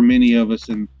for many of us,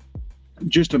 and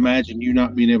just imagine you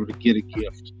not being able to get a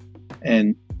gift.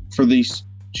 And for these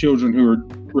children who are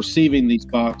receiving these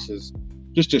boxes,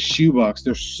 just a shoebox.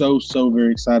 They're so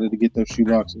very excited to get those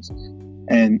shoeboxes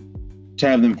and to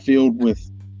have them filled with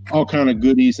all kind of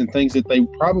goodies and things that they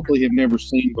probably have never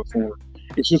seen before.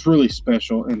 It's just really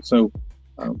special. And so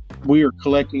we are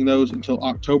collecting those until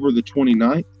October the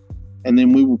 29th, and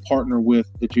then we will partner with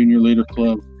the Junior Leader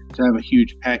Club to have a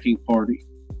huge packing party.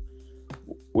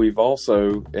 We've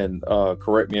also, and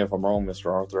correct me if I'm wrong,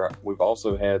 Mr. Arthur, we've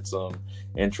also had some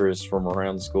interest from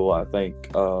around the school. I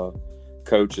think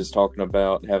Coach is talking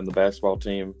about having the basketball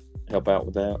team help out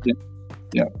with that.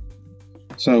 Yeah.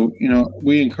 So,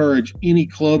 we encourage any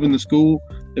club in the school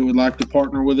that would like to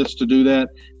partner with us to do that.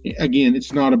 Again,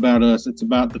 it's not about us. It's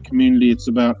about the community. It's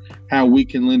about how we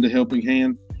can lend a helping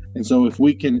hand. And so if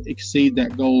we can exceed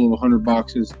that goal of 100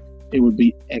 boxes, it would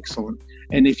be excellent.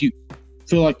 And if you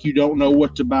feel like you don't know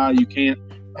what to buy, you can't,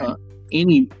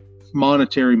 any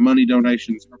monetary money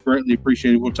donations are greatly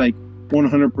appreciated. We'll take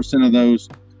 100% of those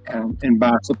and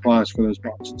buy supplies for those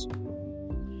boxes.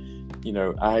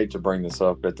 I hate to bring this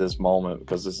up at this moment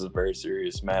because this is a very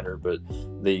serious matter, but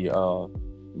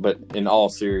but in all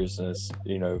seriousness,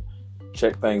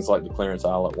 check things like the clearance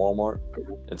aisle at Walmart.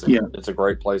 It's a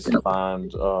great place to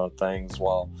find things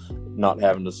while not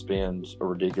having to spend a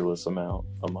ridiculous amount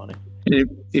of money.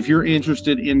 If you're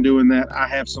interested in doing that, I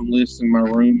have some lists in my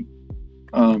room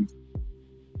of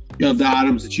the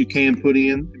items that you can put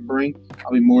in and bring.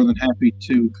 I'll be more than happy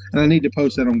to, and I need to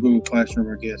post that on Google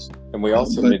Classroom, I guess. And we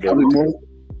also need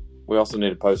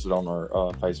to post it on our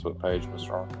Facebook page,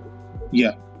 Mr. Arthur.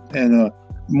 Yeah, and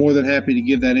more than happy to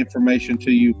give that information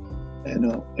to you,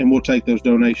 and we'll take those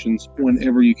donations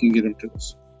whenever you can get them to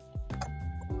us.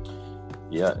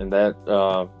 Yeah, and that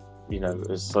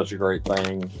is such a great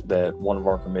thing that one of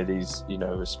our committees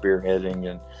is spearheading,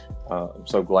 and I'm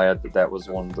so glad that was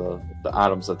one of the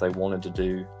items that they wanted to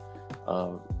do.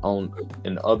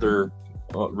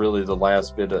 Really the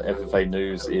last bit of FFA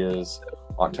news is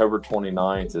October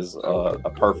 29th is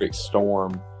a perfect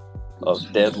storm of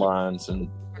deadlines and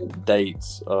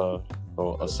dates,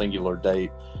 a singular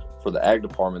date for the Ag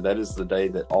Department. That is the day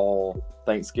that all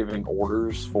Thanksgiving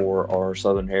orders for our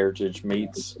Southern Heritage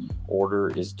Meats order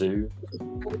is due.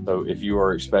 So if you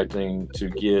are expecting to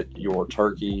get your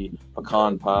turkey,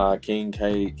 pecan pie, king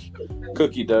cake,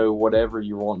 cookie dough, whatever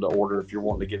you want to order, if you're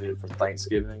wanting to get it for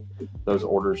Thanksgiving, those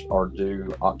orders are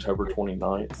due October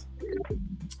 29th.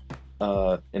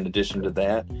 In addition to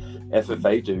that,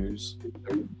 FFA dues,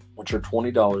 which are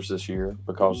 $20 this year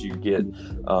because you get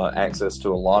access to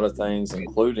a lot of things,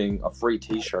 including a free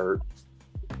t-shirt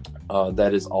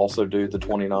that is also due the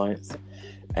 29th,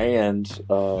 and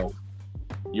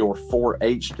your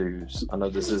 4-H dues. I know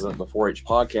this isn't the 4-H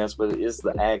podcast, but it is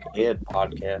the Ag Ed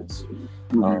podcast.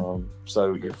 Mm-hmm.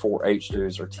 So your 4-H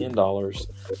dues are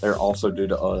 $10. They're also due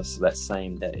to us that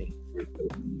same day.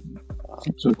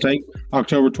 So take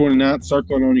October 29th,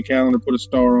 circle it on your calendar, put a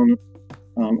star on it,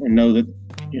 and know that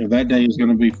that day is going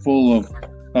to be full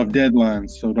of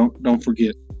deadlines. So don't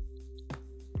forget.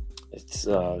 It's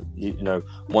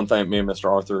one thing me and Mr.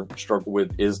 Arthur struggle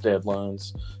with is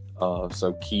deadlines.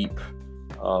 So keep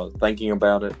thinking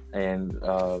about it, and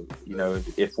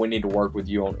if we need to work with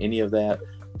you on any of that,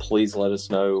 please let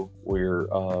us know. We're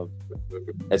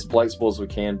as flexible as we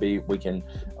can be. We can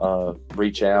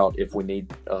reach out if we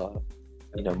need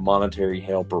monetary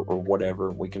help or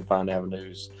whatever. We can find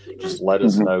avenues. Just let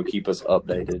us know. Keep us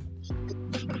updated.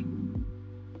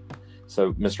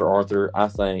 So, Mr. Arthur, I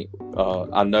think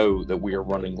I know that we are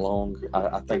running long.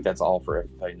 I think that's all for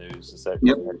FFA News. Is that correct?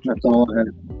 Yep, that's all I had.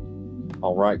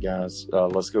 All right, guys.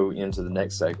 Let's go into the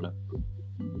next segment.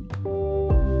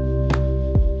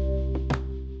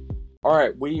 All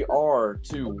right, we are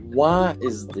to Why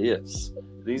Is This?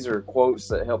 These are quotes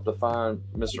that help define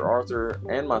Mr. Arthur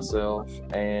and myself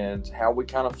and how we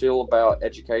kind of feel about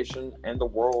education and the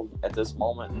world at this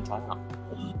moment in time.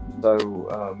 So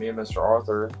me and Mr.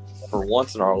 Arthur, for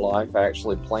once in our life,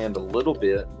 actually planned a little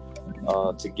bit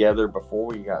together before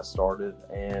we got started.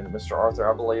 And Mr.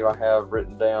 Arthur, I believe I have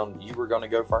written down you were going to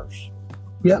go first.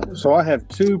 Yeah, so I have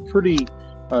two pretty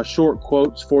short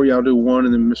quotes for you. I'll do one,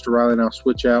 and then Mr. Riley and I'll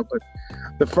switch out. But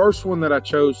the first one that I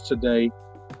chose today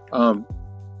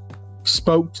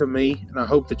spoke to me, and I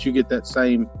hope that you get that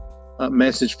same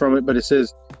message from it. But it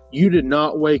says, "You did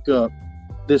not wake up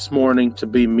this morning to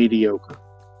be mediocre."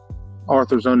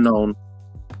 Arthur's unknown,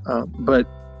 but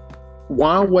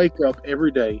why wake up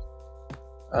every day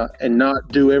and not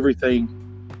do everything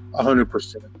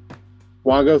 100%?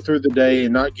 Why go through the day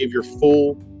and not give your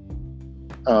full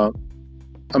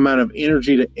amount of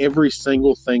energy to every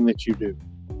single thing that you do?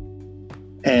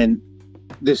 And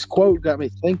this quote got me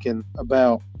thinking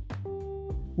about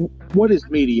what is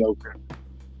mediocre.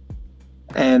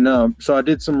 And so I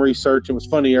did some research. It was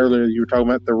funny earlier you were talking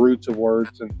about the roots of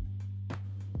words, and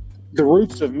the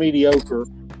roots of mediocre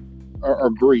are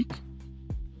Greek,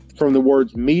 from the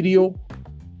words medial,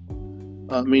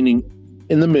 meaning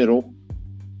in the middle,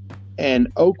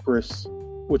 and ochris,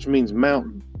 which means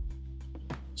mountain.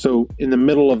 So in the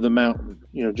middle of the mountain,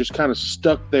 just kind of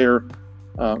stuck there,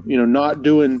 not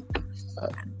doing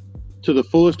to the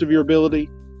fullest of your ability,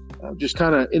 just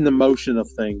kind of in the motion of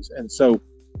things. And so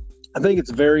I think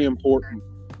it's very important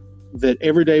that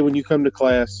every day when you come to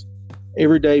class,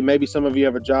 every day, maybe some of you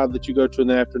have a job that you go to in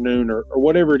the afternoon or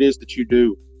whatever it is that you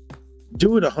do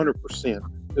it 100%.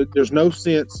 There's no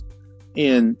sense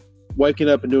in waking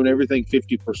up and doing everything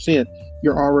 50%.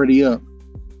 You're already up.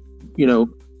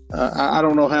 I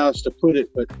don't know how else to put it,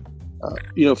 but,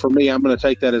 for me, I'm going to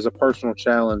take that as a personal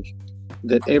challenge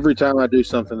that every time I do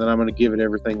something that I'm going to give it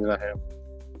everything that I have.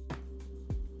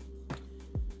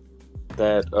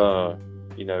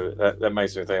 That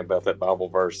makes me think about that Bible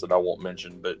verse that I won't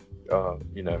mention, but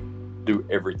do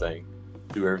everything,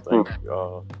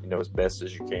 as best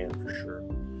as you can, for sure.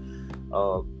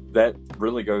 That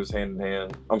really goes hand in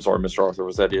hand. I'm sorry, Mr. Arthur,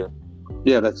 was that it?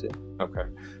 Yeah, that's it. Okay.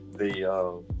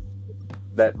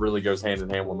 That really goes hand in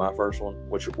hand with my first one,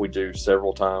 which we do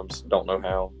several times. Don't know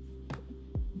how,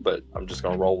 but I'm just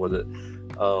going to roll with it.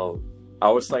 I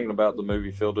was thinking about the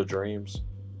movie Field of Dreams.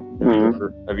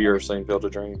 Have you ever seen Field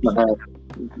of Dreams?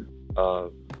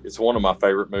 It's one of my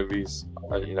favorite movies.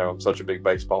 I'm such a big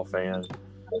baseball fan.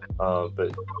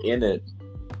 But in it,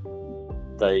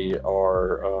 they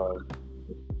are,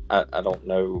 I don't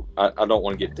know, I don't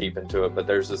want to get deep into it, but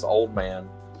there's this old man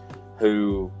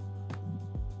who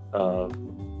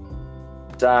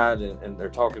died, and they're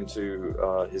talking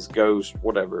to his ghost,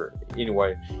 whatever.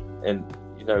 Anyway, and,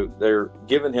 they're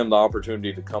giving him the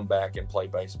opportunity to come back and play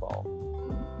baseball.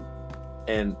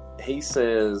 And he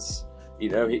says,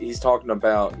 he's talking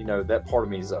about, that part of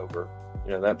me is over.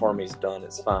 That part of me is done.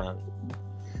 It's fine.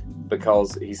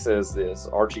 Because he says this,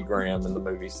 Archie Graham in the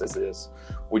movie says this: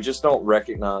 we just don't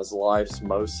recognize life's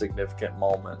most significant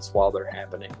moments while they're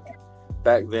happening.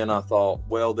 Back then I thought,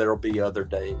 well, there'll be other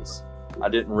days. I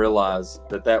didn't realize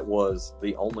that was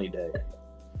the only day.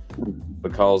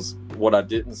 Because what I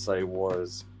didn't say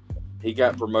was he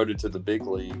got promoted to the big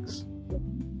leagues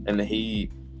and he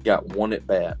got one at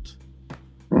bat,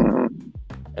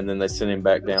 and then they sent him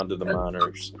back down to the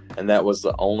minors, and that was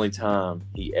the only time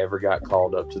he ever got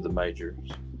called up to the majors.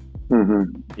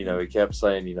 He kept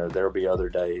saying, there'll be other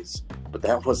days, but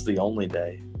that was the only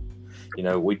day.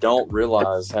 We don't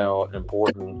realize how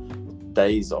important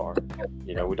days are.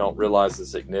 We don't realize the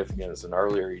significance. And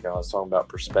earlier, I was talking about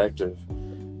perspective.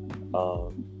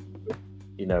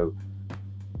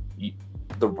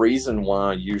 The reason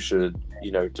why you should,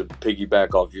 to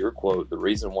piggyback off your quote, the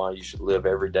reason why you should live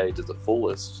every day to the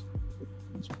fullest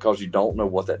is because you don't know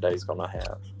what that day is going to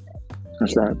have.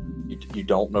 That's right. You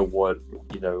don't know what,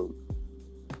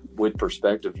 with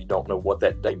perspective, you don't know what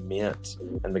that day meant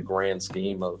in the grand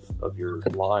scheme of your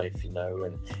life,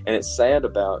 and it's sad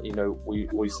about,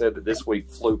 we said that this week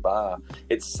flew by.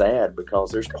 It's sad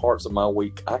because there's parts of my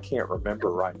week I can't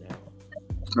remember right now.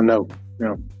 I know.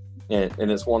 Yeah.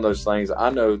 And it's one of those things. I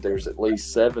know there's at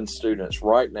least 7 students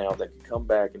right now that could come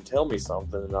back and tell me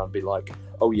something, and I'd be like,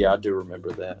 "Oh yeah, I do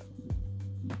remember that."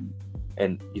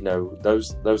 And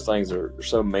those things are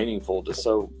so meaningful to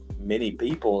so many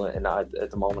people, and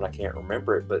at the moment I can't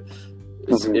remember it, but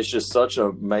it's just such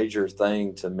a major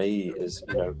thing to me. Is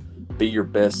be your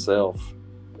best self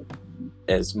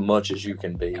as much as you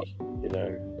can be.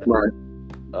 Right.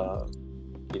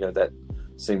 That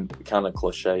seemed kind of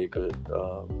cliche, but.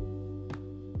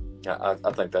 I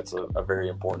think that's a very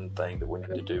important thing that we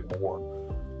need to do more.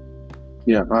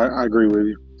 Yeah, I agree with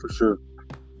you for sure.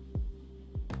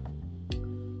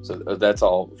 So that's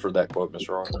all for that quote,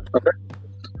 Mr. Arthur. Okay.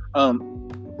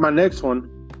 My next one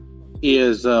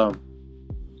is when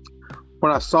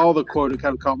I saw the quote, it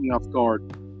kind of caught me off guard,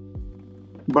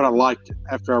 but I liked it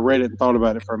after I read it and thought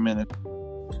about it for a minute.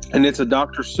 And it's a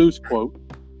Dr. Seuss quote.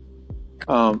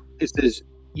 It says,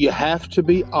 "You have to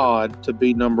be odd to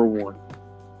be number one."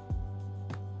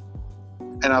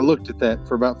 And I looked at that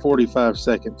for about 45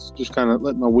 seconds, just kind of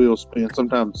letting my wheels spin.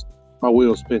 Sometimes my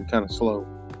wheels spin kind of slow.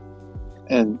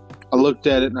 And I looked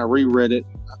at it and I reread it.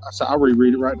 I said, I'll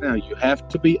reread it right now. You have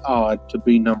to be odd to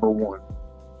be number one.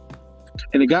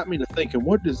 And it got me to thinking,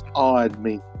 what does odd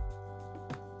mean?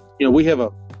 We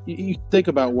have you think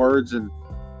about words and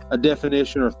a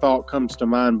definition or thought comes to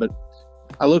mind, but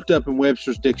I looked up in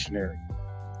Webster's dictionary.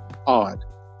 Odd.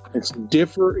 It's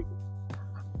different.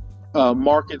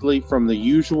 Markedly from the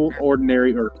usual,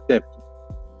 ordinary, or accepted.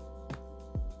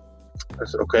 I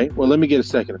said, okay, well, let me get a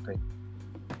second opinion.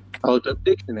 I looked up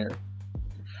dictionary.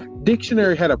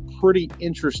 Dictionary had a pretty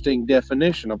interesting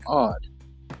definition of odd.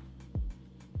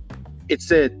 It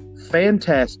said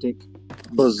fantastic,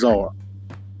 bizarre.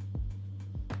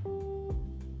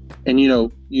 And,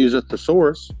 use a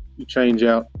thesaurus, you change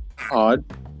out odd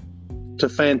to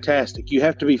fantastic. You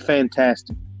have to be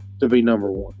fantastic to be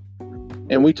number one.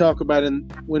 And we talk about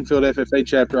in Winfield FFA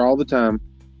chapter all the time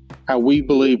how we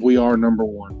believe we are number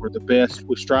one. We're the best.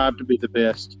 We strive to be the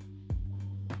best.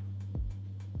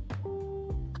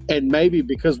 And maybe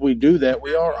because we do that,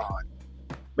 we are odd.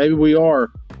 Maybe we are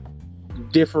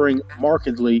differing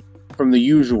markedly from the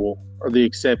usual or the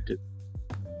accepted.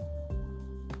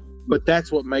 But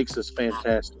that's what makes us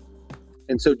fantastic.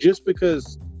 And so just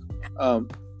because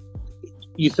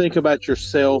you think about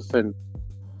yourself and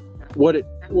what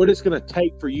it's going to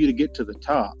take for you to get to the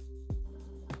top,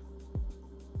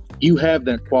 you have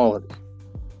that quality.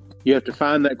 You have to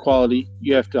find that quality.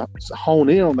 You have to hone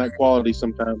in on that quality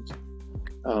sometimes.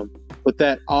 But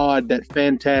that odd, that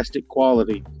fantastic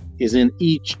quality is in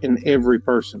each and every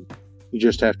person. You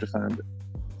just have to find it.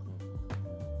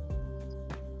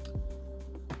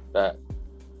 I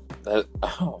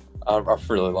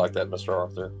really like that, Mr.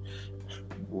 Arthur.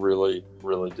 Really,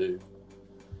 really do.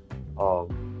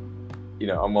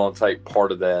 I'm going to take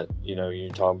part of that. You're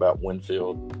talking about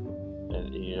Winfield,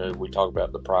 and we talk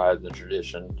about the pride and the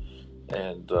tradition,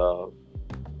 and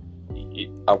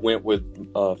I went with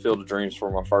Field of Dreams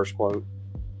for my first quote.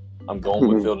 I'm going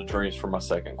with Field of Dreams for my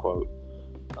second quote.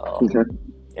 Okay.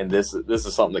 And this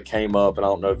is something that came up, and I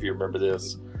don't know if you remember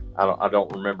this. I don't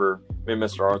remember. Me and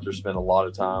Mr. Arthur spent a lot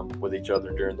of time with each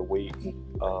other during the week,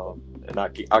 and I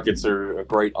consider it a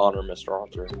great honor, Mr.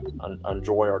 Arthur. I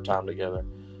enjoy our time together.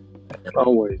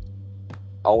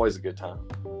 Always a good time.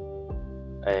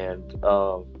 And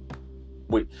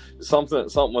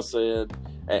something was said,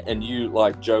 and you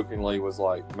jokingly was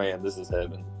like, "Man, this is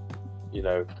heaven,"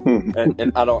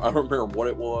 and I don't remember what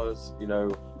it was.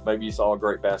 Maybe you saw a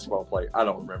great basketball play. I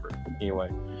don't remember.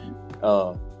 Anyway,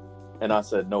 and I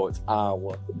said, "No, it's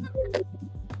Iowa."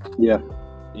 Yeah.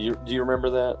 Do you remember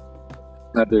that?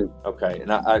 I do. Okay,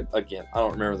 and I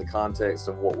don't remember the context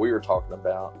of what we were talking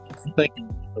about. Thank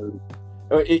you.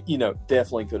 It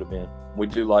definitely could have been. We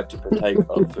do like to partake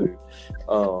of food,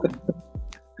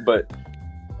 but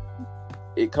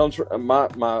it comes from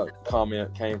my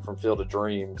comment came from Field of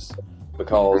Dreams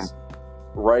because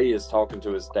Ray is talking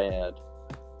to his dad,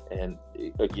 and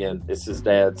again, it's his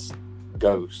dad's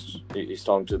ghost. He's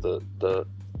talking to the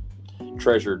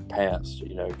treasured past,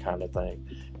 kind of thing,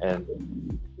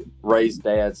 and Ray's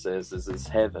dad says, "This is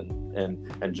heaven,"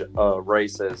 and Ray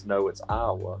says, "No, it's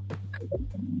Iowa."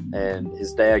 And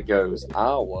his dad goes,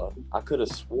 "Iowa? I could have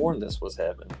sworn this was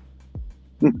heaven."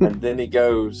 And then he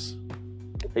goes,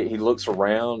 he looks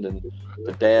around, and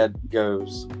the dad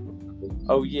goes,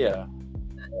 "Oh yeah,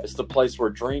 it's the place where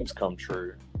dreams come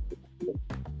true."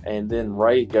 And then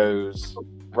Ray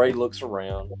looks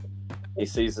around, he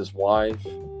sees his wife,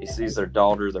 he sees their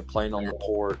daughter, they're playing on the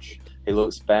porch. He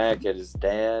looks back at his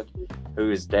dad,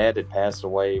 his dad had passed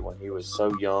away when he was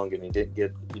so young, and he didn't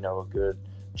get, a good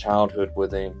childhood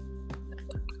with him.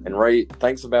 And Ray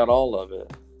thinks about all of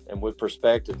it, and with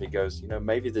perspective, he goes,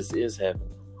 maybe this is heaven.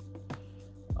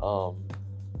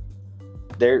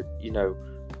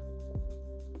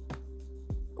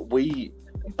 We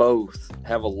both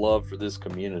have a love for this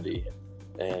community,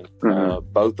 and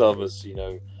both of us,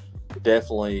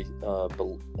 definitely,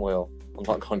 I'm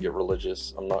not going to get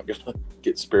religious, I'm not going to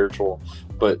get spiritual,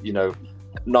 but,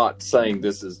 not saying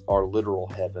this is our literal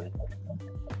heaven,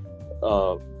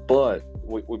 but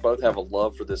we both have a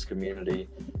love for this community,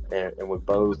 and we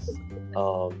both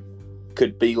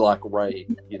could be like Ray,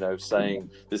 saying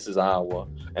this is Iowa,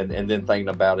 and then thinking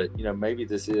about it, maybe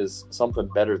this is something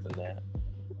better than that.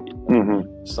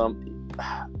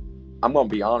 I'm going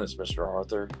to be honest, Mr.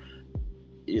 Arthur,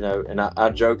 and I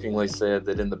jokingly said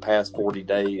that in the past 40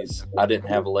 days, I didn't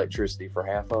have electricity for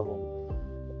half of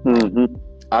them.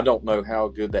 I don't know how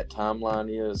good that timeline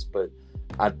is, but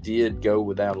I did go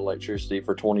without electricity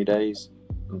for 20 days.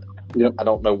 Yep. I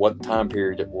don't know what time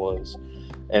period it was.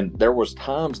 And there was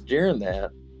times during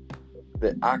that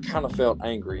I kind of felt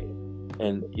angry.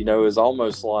 And, it was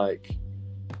almost like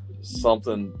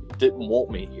something didn't want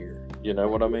me here. You know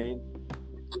what I mean?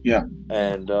 Yeah.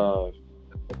 And,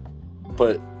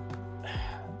 but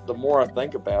the more I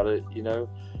think about it,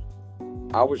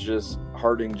 I was just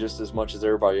hurting just as much as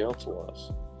everybody else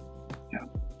was. Yeah.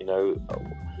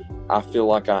 I feel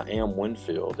like I am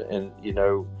Winfield, and,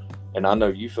 and I know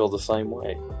you feel the same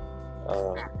way.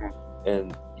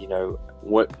 And,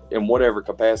 in whatever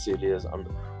capacity it is,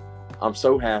 I'm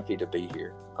so happy to be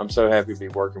here. I'm so happy to be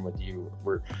working with you.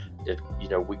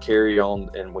 We carry on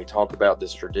and we talk about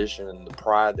this tradition and the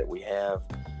pride that we have,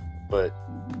 but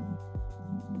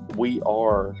we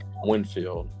are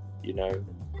Winfield,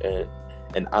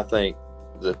 and I think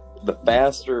the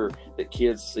faster that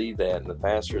kids see that, and the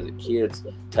faster that kids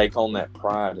take on that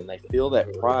pride, and they feel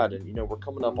that pride, and we're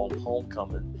coming up on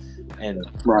homecoming, and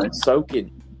soak it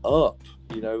up,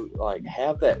 like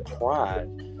have that pride,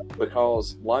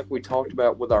 because like we talked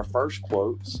about with our first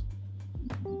quotes,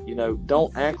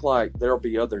 don't act like there'll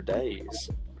be other days.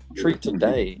 Treat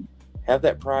today, have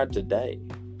that pride today,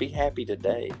 be happy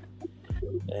today,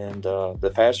 and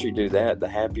the faster you do that, the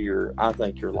happier I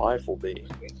think your life will be.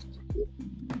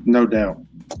 No doubt.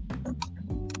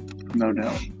 No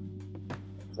doubt.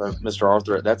 So, Mr.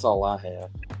 Arthur, that's all I have.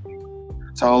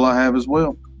 That's all I have as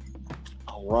well.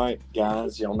 All right,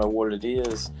 guys, y'all know what it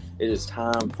is. It is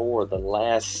time for the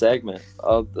last segment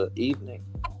of the evening.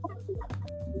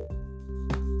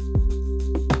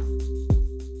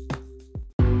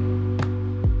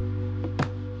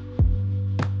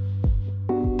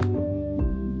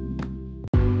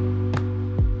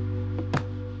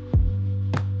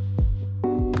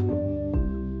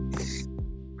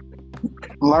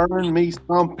 Learn me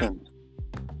something.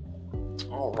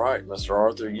 All right, Mr.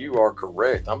 Arthur, you are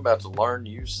correct. I'm about to learn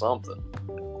you something.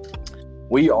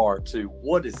 We are to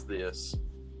What Is This?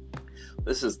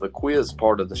 This is the quiz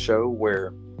part of the show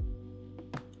where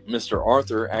Mr.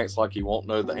 Arthur acts like he won't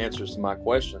know the answers to my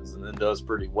questions and then does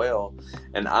pretty well.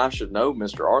 And I should know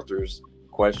Mr. Arthur's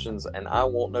questions and I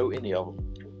won't know any of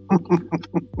them.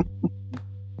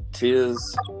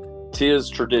 Tis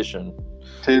tradition.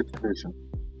 Tis tradition.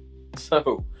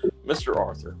 So, Mr.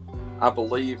 Arthur, I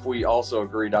believe we also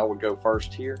agreed I would go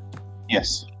first here.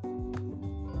 Yes.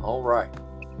 All right.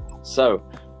 So,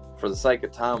 for the sake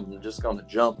of time, I'm just going to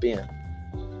jump in.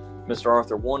 Mr.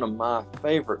 Arthur, one of my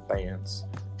favorite bands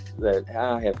that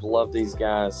I have loved these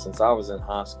guys since I was in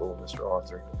high school, Mr.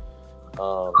 Arthur.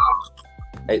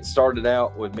 It started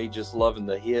out with me just loving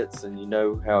the hits, and you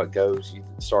know how it goes. You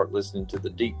start listening to the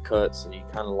deep cuts, and you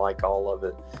kind of like all of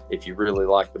it if you really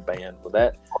like the band. Well,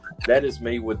 that is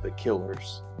me with the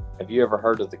Killers. Have you ever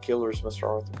heard of the Killers, Mr.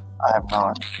 Arthur? I have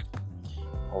not.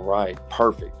 All right,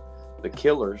 perfect. The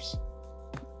Killers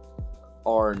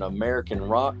are an American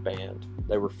rock band.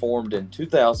 They were formed in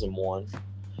 2001.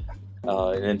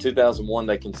 And in 2001,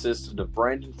 they consisted of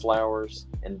Brandon Flowers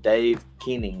and Dave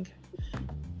Keening.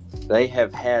 They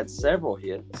have had several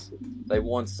hits. They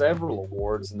won several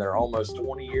awards in their almost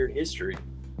 20-year history.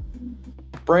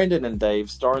 Brandon and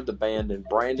Dave started the band in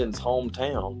Brandon's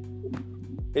hometown.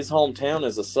 His hometown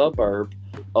is a suburb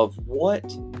of what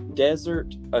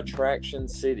desert attraction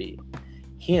city?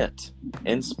 Hint,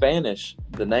 in Spanish,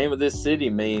 the name of this city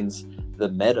means the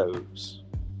Meadows.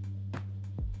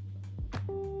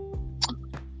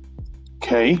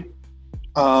 Okay.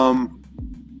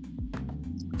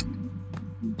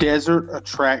 Desert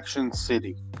attraction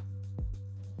city.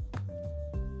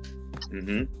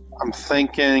 Mm-hmm. I'm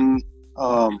thinking,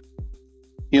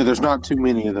 there's not too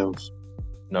many of those.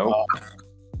 No.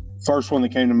 First one that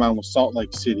came to mind was Salt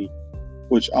Lake City,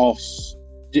 which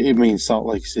it means Salt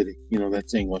Lake City.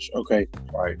 That's English. Okay.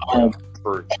 Right.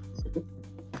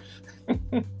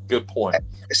 Good point.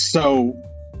 So,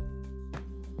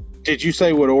 did you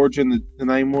say what origin the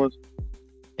name was?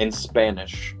 In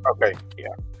Spanish. Okay. Yeah.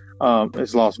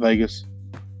 It's Las Vegas.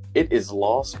 It is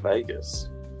Las Vegas.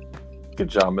 Good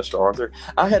job, Mr. Arthur.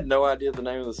 I had no idea the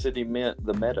name of the city meant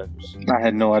the Meadows. I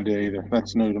had no idea either.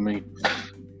 That's new to me.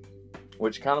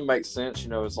 Which kind of makes sense.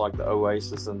 It's like the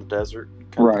oasis in the desert.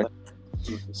 Right.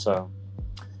 So,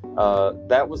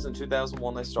 that was in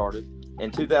 2001 they started.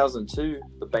 In 2002,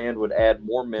 the band would add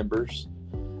more members.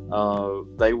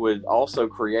 They would also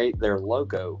create their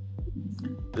logo.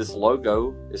 This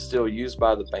logo is still used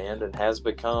by the band and has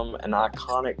become an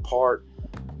iconic part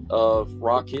of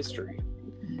rock history.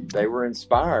 They were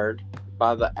inspired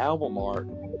by the album art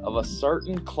of a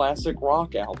certain classic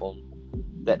rock album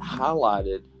that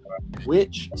highlighted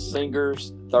which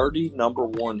singer's 30 number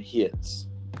one hits.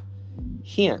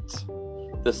 Hint,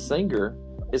 the singer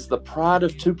is the pride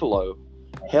of Tupelo,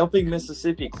 helping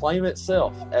Mississippi claim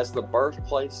itself as the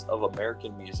birthplace of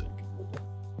American music.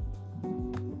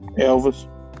 Elvis.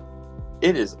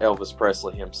 It is Elvis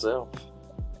Presley himself.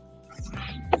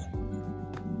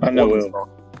 I know Elvis.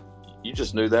 You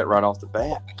just knew that right off the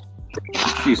bat.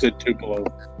 You said Tupelo.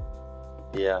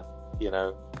 Yeah,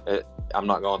 I'm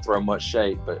not going to throw much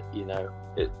shade, but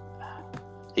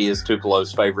he is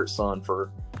Tupelo's favorite son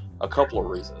for a couple of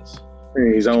reasons.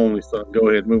 He's only son. Go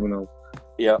ahead, moving on.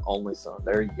 Yeah, only son.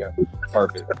 There you go.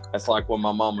 Perfect. That's like when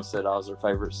my mama said I was her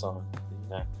favorite son.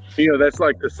 That's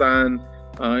like the sign.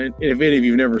 If any of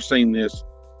you've never seen this,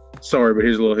 sorry, but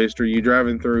here's a little history. You're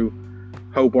driving through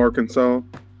Hope, Arkansas,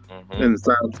 and the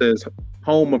sign says,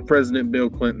 "Home of President Bill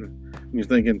Clinton." And you're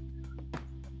thinking,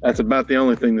 that's about the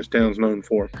only thing this town's known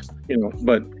for,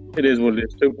 but it is what it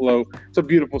is. Tupelo, it's a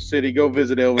beautiful city. Go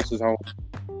visit Elvis's home.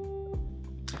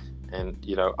 And,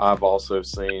 I've also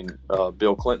seen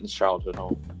Bill Clinton's childhood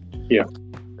home. Yeah.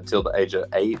 Until the age of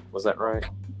 8. Was that right?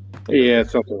 Yeah,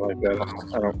 something like that.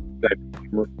 I don't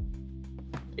remember.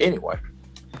 Anyway.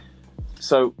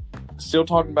 So, still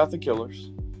talking about the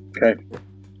Killers. Okay.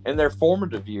 In their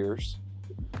formative years,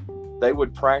 they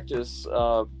would practice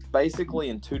basically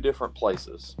in 2 different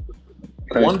places.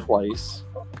 Okay. One place,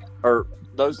 or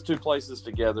those 2 places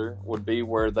together, would be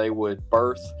where they would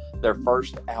birth their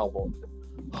first album,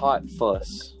 Hot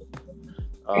Fuss,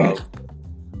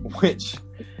 which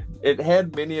it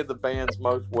had many of the band's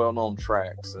most well-known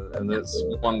tracks, and it's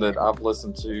one that I've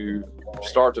listened to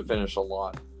start to finish a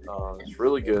lot. It's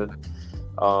really good.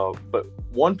 But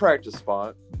one practice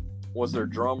spot was their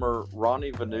drummer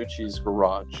Ronnie Vannucci's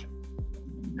garage.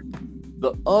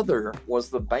 The other was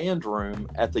the band room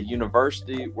at the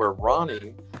university where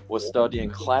Ronnie was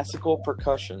studying classical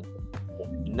percussion.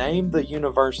 Name the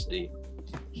university.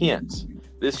 Hint,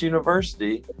 this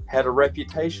university had a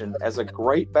reputation as a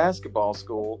great basketball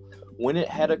school when it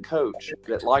had a coach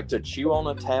that liked to chew on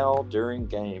a towel during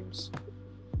games.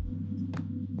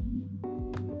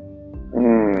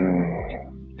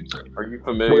 Are you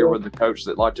familiar with the coach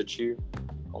that liked to chew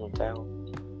on a towel?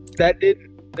 That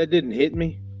didn't hit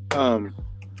me.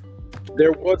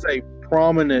 There was a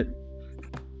prominent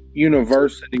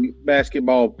university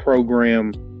basketball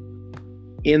program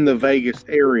in the Vegas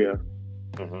area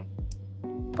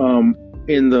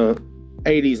in the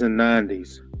 80s and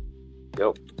 90s.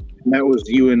 Yep. And that was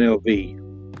UNLV.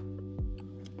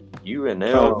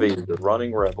 UNLV, the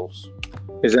Running Rebels.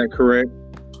 Is that correct?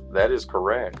 That is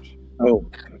correct. Oh,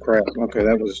 crap. Okay,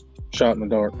 that was shot in the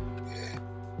dark.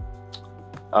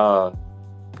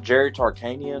 Jerry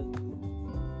Tarkanian.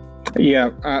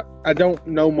 Yeah, I don't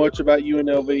know much about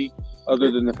UNLV other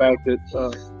than the fact that,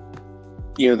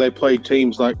 they played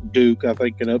teams like Duke, I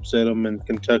think, and upset them, and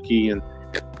Kentucky, and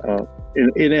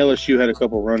in LSU had a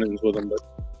couple run-ins with them. But,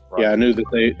 right. Yeah, I knew that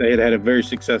they had a very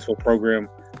successful program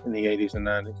in the 80s and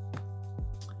 90s.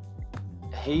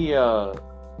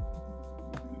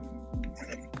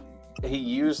 He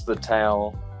used the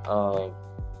towel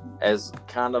as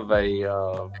kind of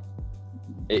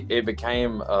it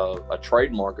became a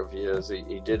trademark of his.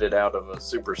 He did it out of a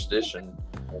superstition.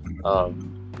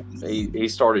 He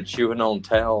started chewing on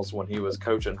towels when he was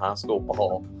coaching high school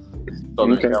ball in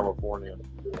Southern California.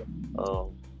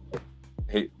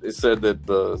 It said that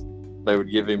they would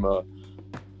give him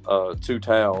 2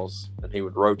 towels and he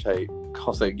would rotate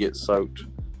because they'd get soaked.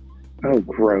 Oh,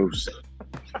 gross.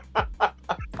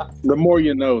 The more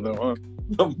you know, though, huh?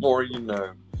 The more you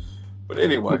know. But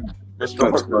anyway, Mr.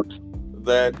 Harper,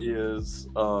 that is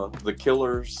the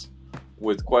Killers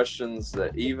with questions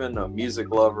that even a music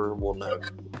lover will know.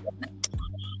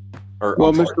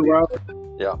 Mr. Riley.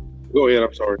 Yeah. Go ahead.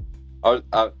 I'm sorry.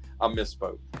 I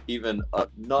misspoke. Even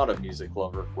not a music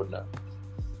lover would know.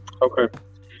 Okay.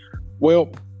 Well,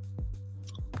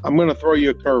 I'm going to throw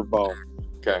you a curveball.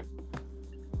 Okay.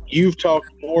 You've talked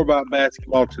more about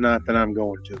basketball tonight than I'm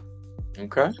going to.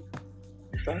 Okay.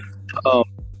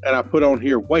 And I put on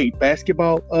here, wait,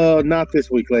 basketball? Not this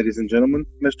week, ladies and gentlemen.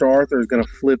 Mr. Arthur is going to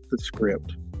flip the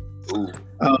script. Ooh.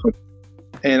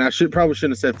 And I probably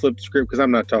shouldn't have said flip the script because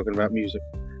I'm not talking about music.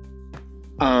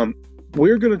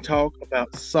 We're going to talk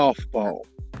about softball.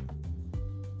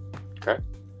 Okay.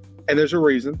 And there's a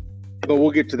reason, but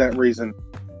we'll get to that reason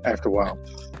after a while.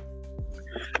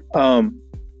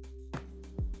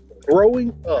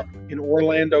 Growing up in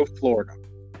Orlando, Florida,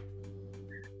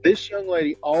 this young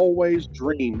lady always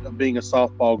dreamed of being a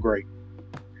softball great.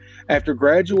 After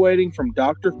graduating from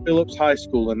Dr. Phillips High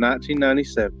School in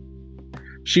 1997,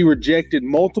 she rejected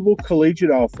multiple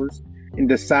collegiate offers and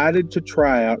decided to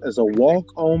try out as a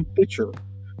walk-on pitcher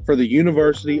for the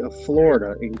University of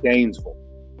Florida in Gainesville.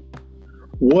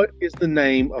 What is the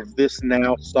name of this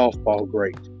now softball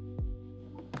great?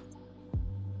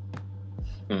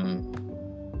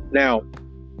 Now,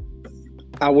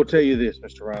 I will tell you this,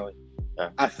 Mr. Riley.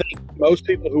 I think most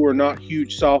people who are not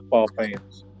huge softball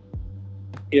fans,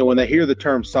 when they hear the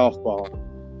term softball,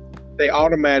 they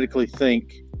automatically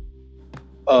think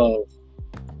of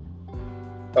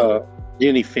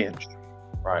Jenny Finch.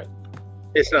 Right.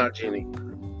 It's not Jenny.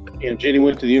 Jenny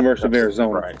went to the University of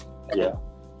Arizona. Right. Yeah.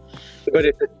 But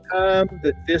at the time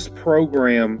that this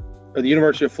program, or the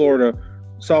University of Florida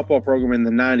softball program in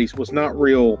the 90s, was not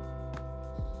real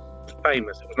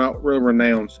famous. It was not real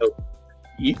renowned. So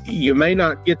you may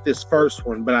not get this first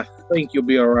one, but I think you'll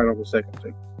be all right on the second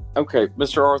two. Okay,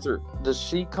 Mr. Arthur, does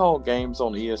she call games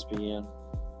on ESPN?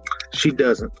 She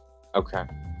doesn't. Okay.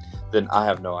 Then I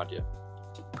have no idea.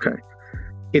 Okay.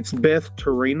 It's Beth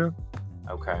Torina.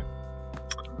 Okay.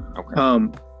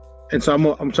 And so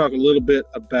I'm talking a little bit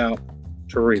about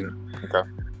Torina. Okay.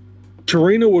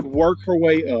 Torina would work her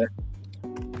way up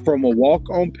from a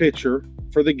walk-on pitcher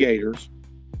for the Gators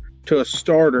to a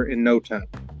starter in no time.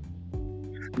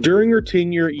 During her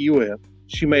tenure at UF,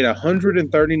 she made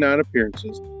 139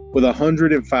 appearances with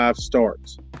 105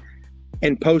 starts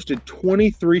and posted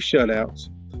 23 shutouts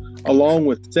along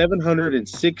with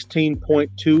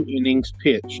 716.2 innings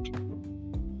pitched.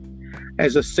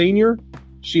 As a senior,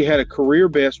 she had a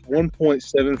career-best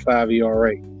 1.75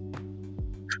 ERA.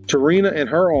 Torina and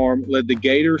her arm led the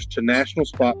Gators to national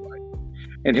spotlight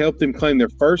and helped them claim their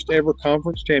first ever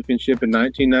conference championship in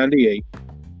 1998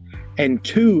 and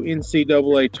 2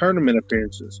 NCAA tournament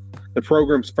appearances, the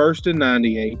program's first in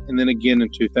 98 and then again in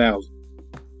 2000.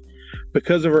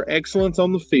 Because of her excellence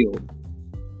on the field,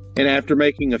 and after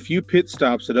making a few pit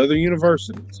stops at other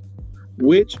universities,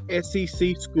 which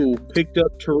SEC school picked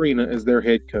up Torina as their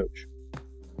head coach?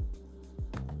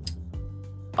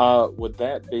 Would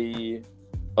that be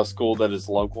a school that is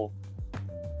local?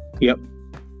 Yep.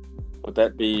 Would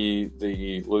that be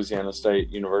the Louisiana State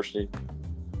University?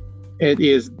 It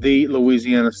is the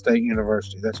Louisiana State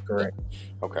University. That's correct.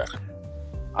 Okay.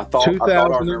 I thought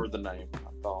I remembered the name.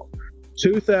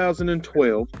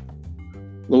 2012,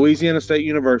 Louisiana State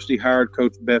University hired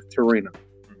Coach Beth Torina.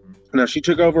 Now, she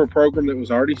took over a program that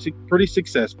was already pretty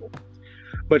successful,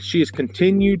 but she has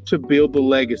continued to build the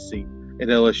legacy at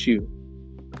LSU.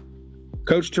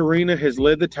 Coach Torina has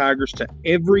led the Tigers to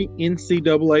every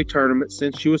NCAA tournament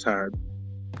since she was hired,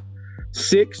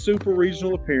 6 Super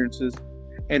Regional appearances,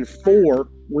 and 4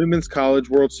 Women's College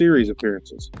World Series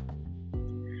appearances.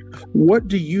 What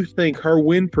do you think her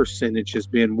win percentage has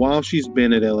been while she's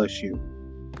been at LSU?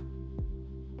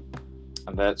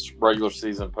 And that's regular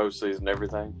season, postseason,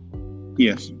 everything?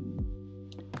 Yes.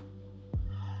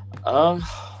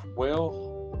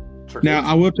 Well, now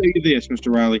I will tell you this,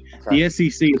 Mr. Riley. Okay. The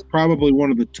SEC is probably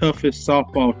one of the toughest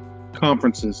softball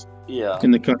conferences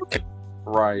in the country.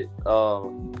 Right.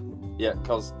 Yeah,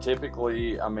 because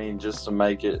typically, I mean, just to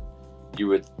make it, you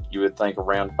would think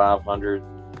around 500.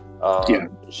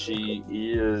 She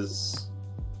is,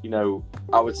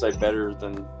 I would say better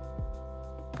than.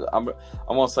 I'm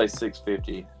gonna say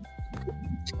 650.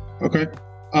 Okay.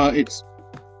 It's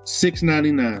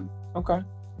 699. Okay.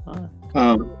 All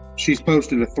right. She's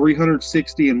posted a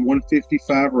 360 and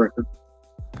 155 record.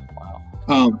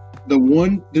 Wow.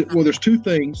 There's 2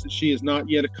 things that she has not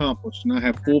yet accomplished, and I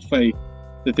have full faith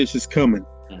that this is coming.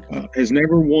 Okay. Has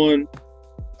never won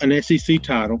an SEC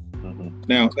title. Mm-hmm.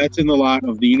 Now, that's in the light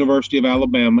of the University of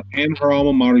Alabama and her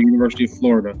alma mater, University of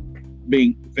Florida,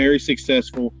 being very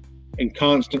successful and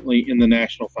constantly in the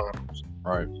national finals.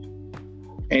 Right.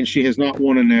 And she has not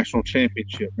won a national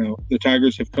championship. Now, the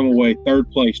Tigers have come away 3rd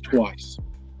place twice.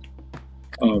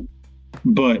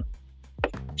 But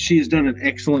she has done an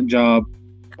excellent job.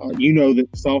 You know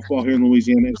that softball here in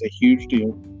Louisiana is a huge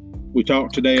deal. We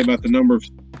talked today about the number of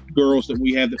girls that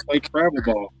we have that play travel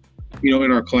ball,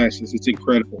 in our classes. It's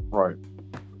incredible. Right.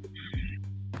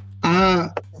 I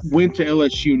went to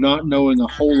LSU not knowing a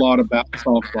whole lot about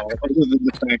softball, other than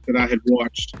the fact that I had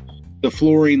watched the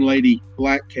Florine Lady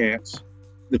Black Cats,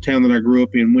 the town that I grew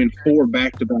up in, win 4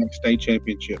 back-to-back state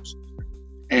championships.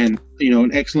 And,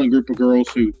 an excellent group of girls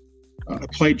who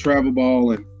played travel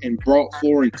ball and brought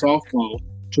Florine softball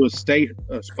to a state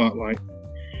spotlight.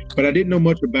 But I didn't know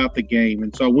much about the game.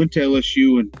 And so I went to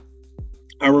LSU, and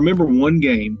I remember one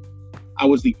game, I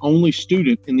was the only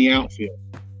student in the outfield.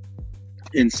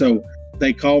 And so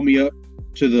they called me up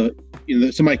to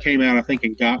somebody came out, I think,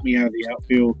 and got me out of the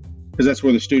outfield because that's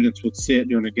where the students would sit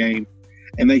during a game.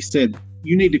 And they said,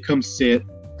 you need to come sit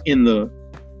in the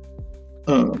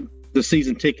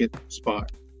season ticket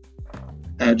spot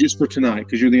just for tonight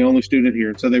because you're the only student here.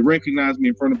 And so they recognized me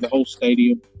in front of the whole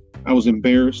stadium. I was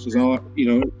embarrassed as all,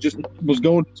 just was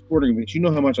going to sporting events. You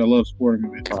know how much I love sporting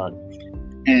events. Right.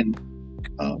 And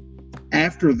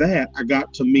after that, I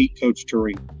got to meet Coach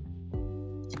Torina.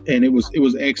 And it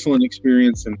was excellent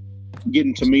experience and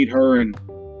getting to meet her and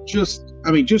just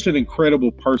an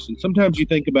incredible person. Sometimes you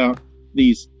think about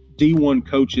these D1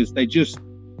 coaches, they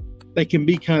can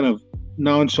be kind of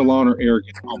nonchalant or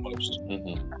arrogant almost.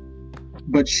 Mm-hmm.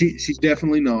 But she's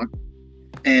definitely not.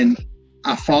 And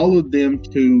I followed them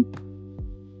to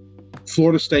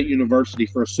Florida State University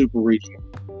for a super regional.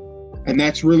 And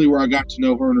that's really where I got to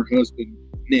know her and her husband,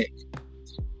 Nick.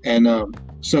 And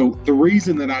so the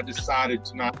reason that I decided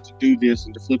to do this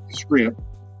and to flip the script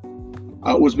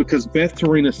was because Beth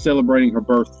Torina's celebrating her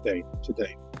birthday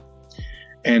today.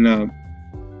 And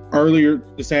earlier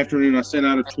this afternoon, I sent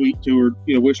out a tweet to her,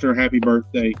 wishing her happy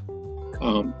birthday.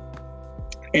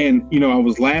 And I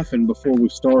was laughing before we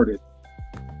started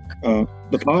the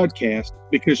podcast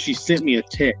because she sent me a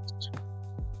text.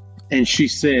 And she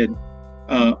said,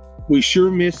 we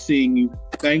sure miss seeing you.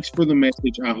 Thanks for the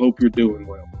message. I hope you're doing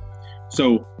well.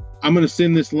 So I'm going to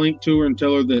send this link to her and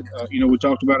tell her that, we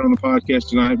talked about it on the podcast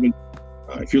tonight.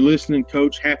 But if you're listening,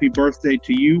 Coach, happy birthday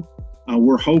to you.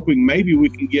 We're hoping maybe we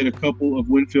can get a couple of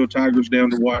Winfield Tigers down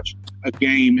to watch a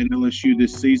game in LSU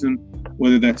this season,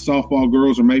 whether that's softball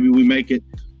girls or maybe we make it,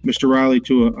 Mr. Riley,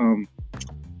 to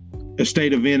a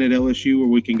state event at LSU where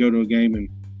we can go to a game and,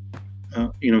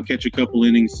 catch a couple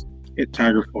innings at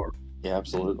Tiger Park. Yeah,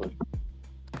 absolutely.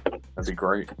 That'd be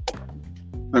great.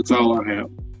 That's all I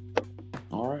have.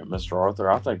 All right, Mr.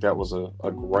 Arthur. I think that was a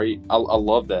great – I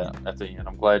love that at the end.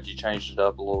 I'm glad you changed it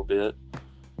up a little bit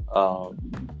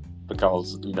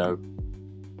because, we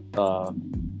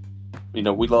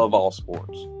love all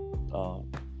sports.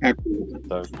 Absolutely.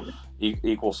 So,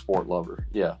 equal sport lover.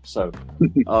 Yeah. So,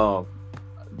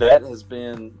 that has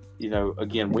been,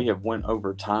 again, we have went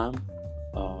over time.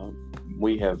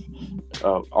 We have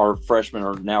our freshmen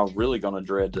are now really going to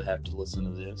dread to have to listen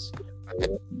to this.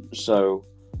 So,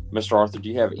 Mr. Arthur, do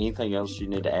you have anything else you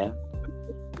need to add?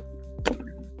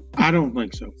 I don't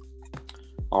think so.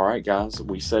 All right, guys.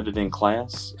 We said it in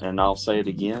class, and I'll say it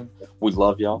again. We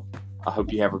love y'all. I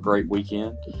hope you have a great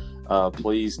weekend.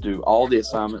 Please do all the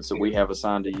assignments that we have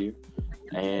assigned to you,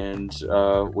 and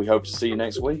we hope to see you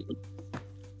next week.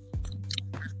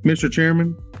 Mr.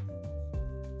 Chairman?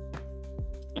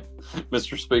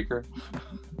 Mr. Speaker?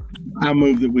 I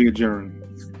move that we adjourn.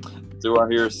 Do I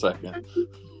hear a second?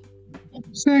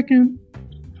 Second.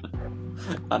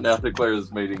 I now declare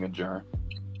this meeting adjourned.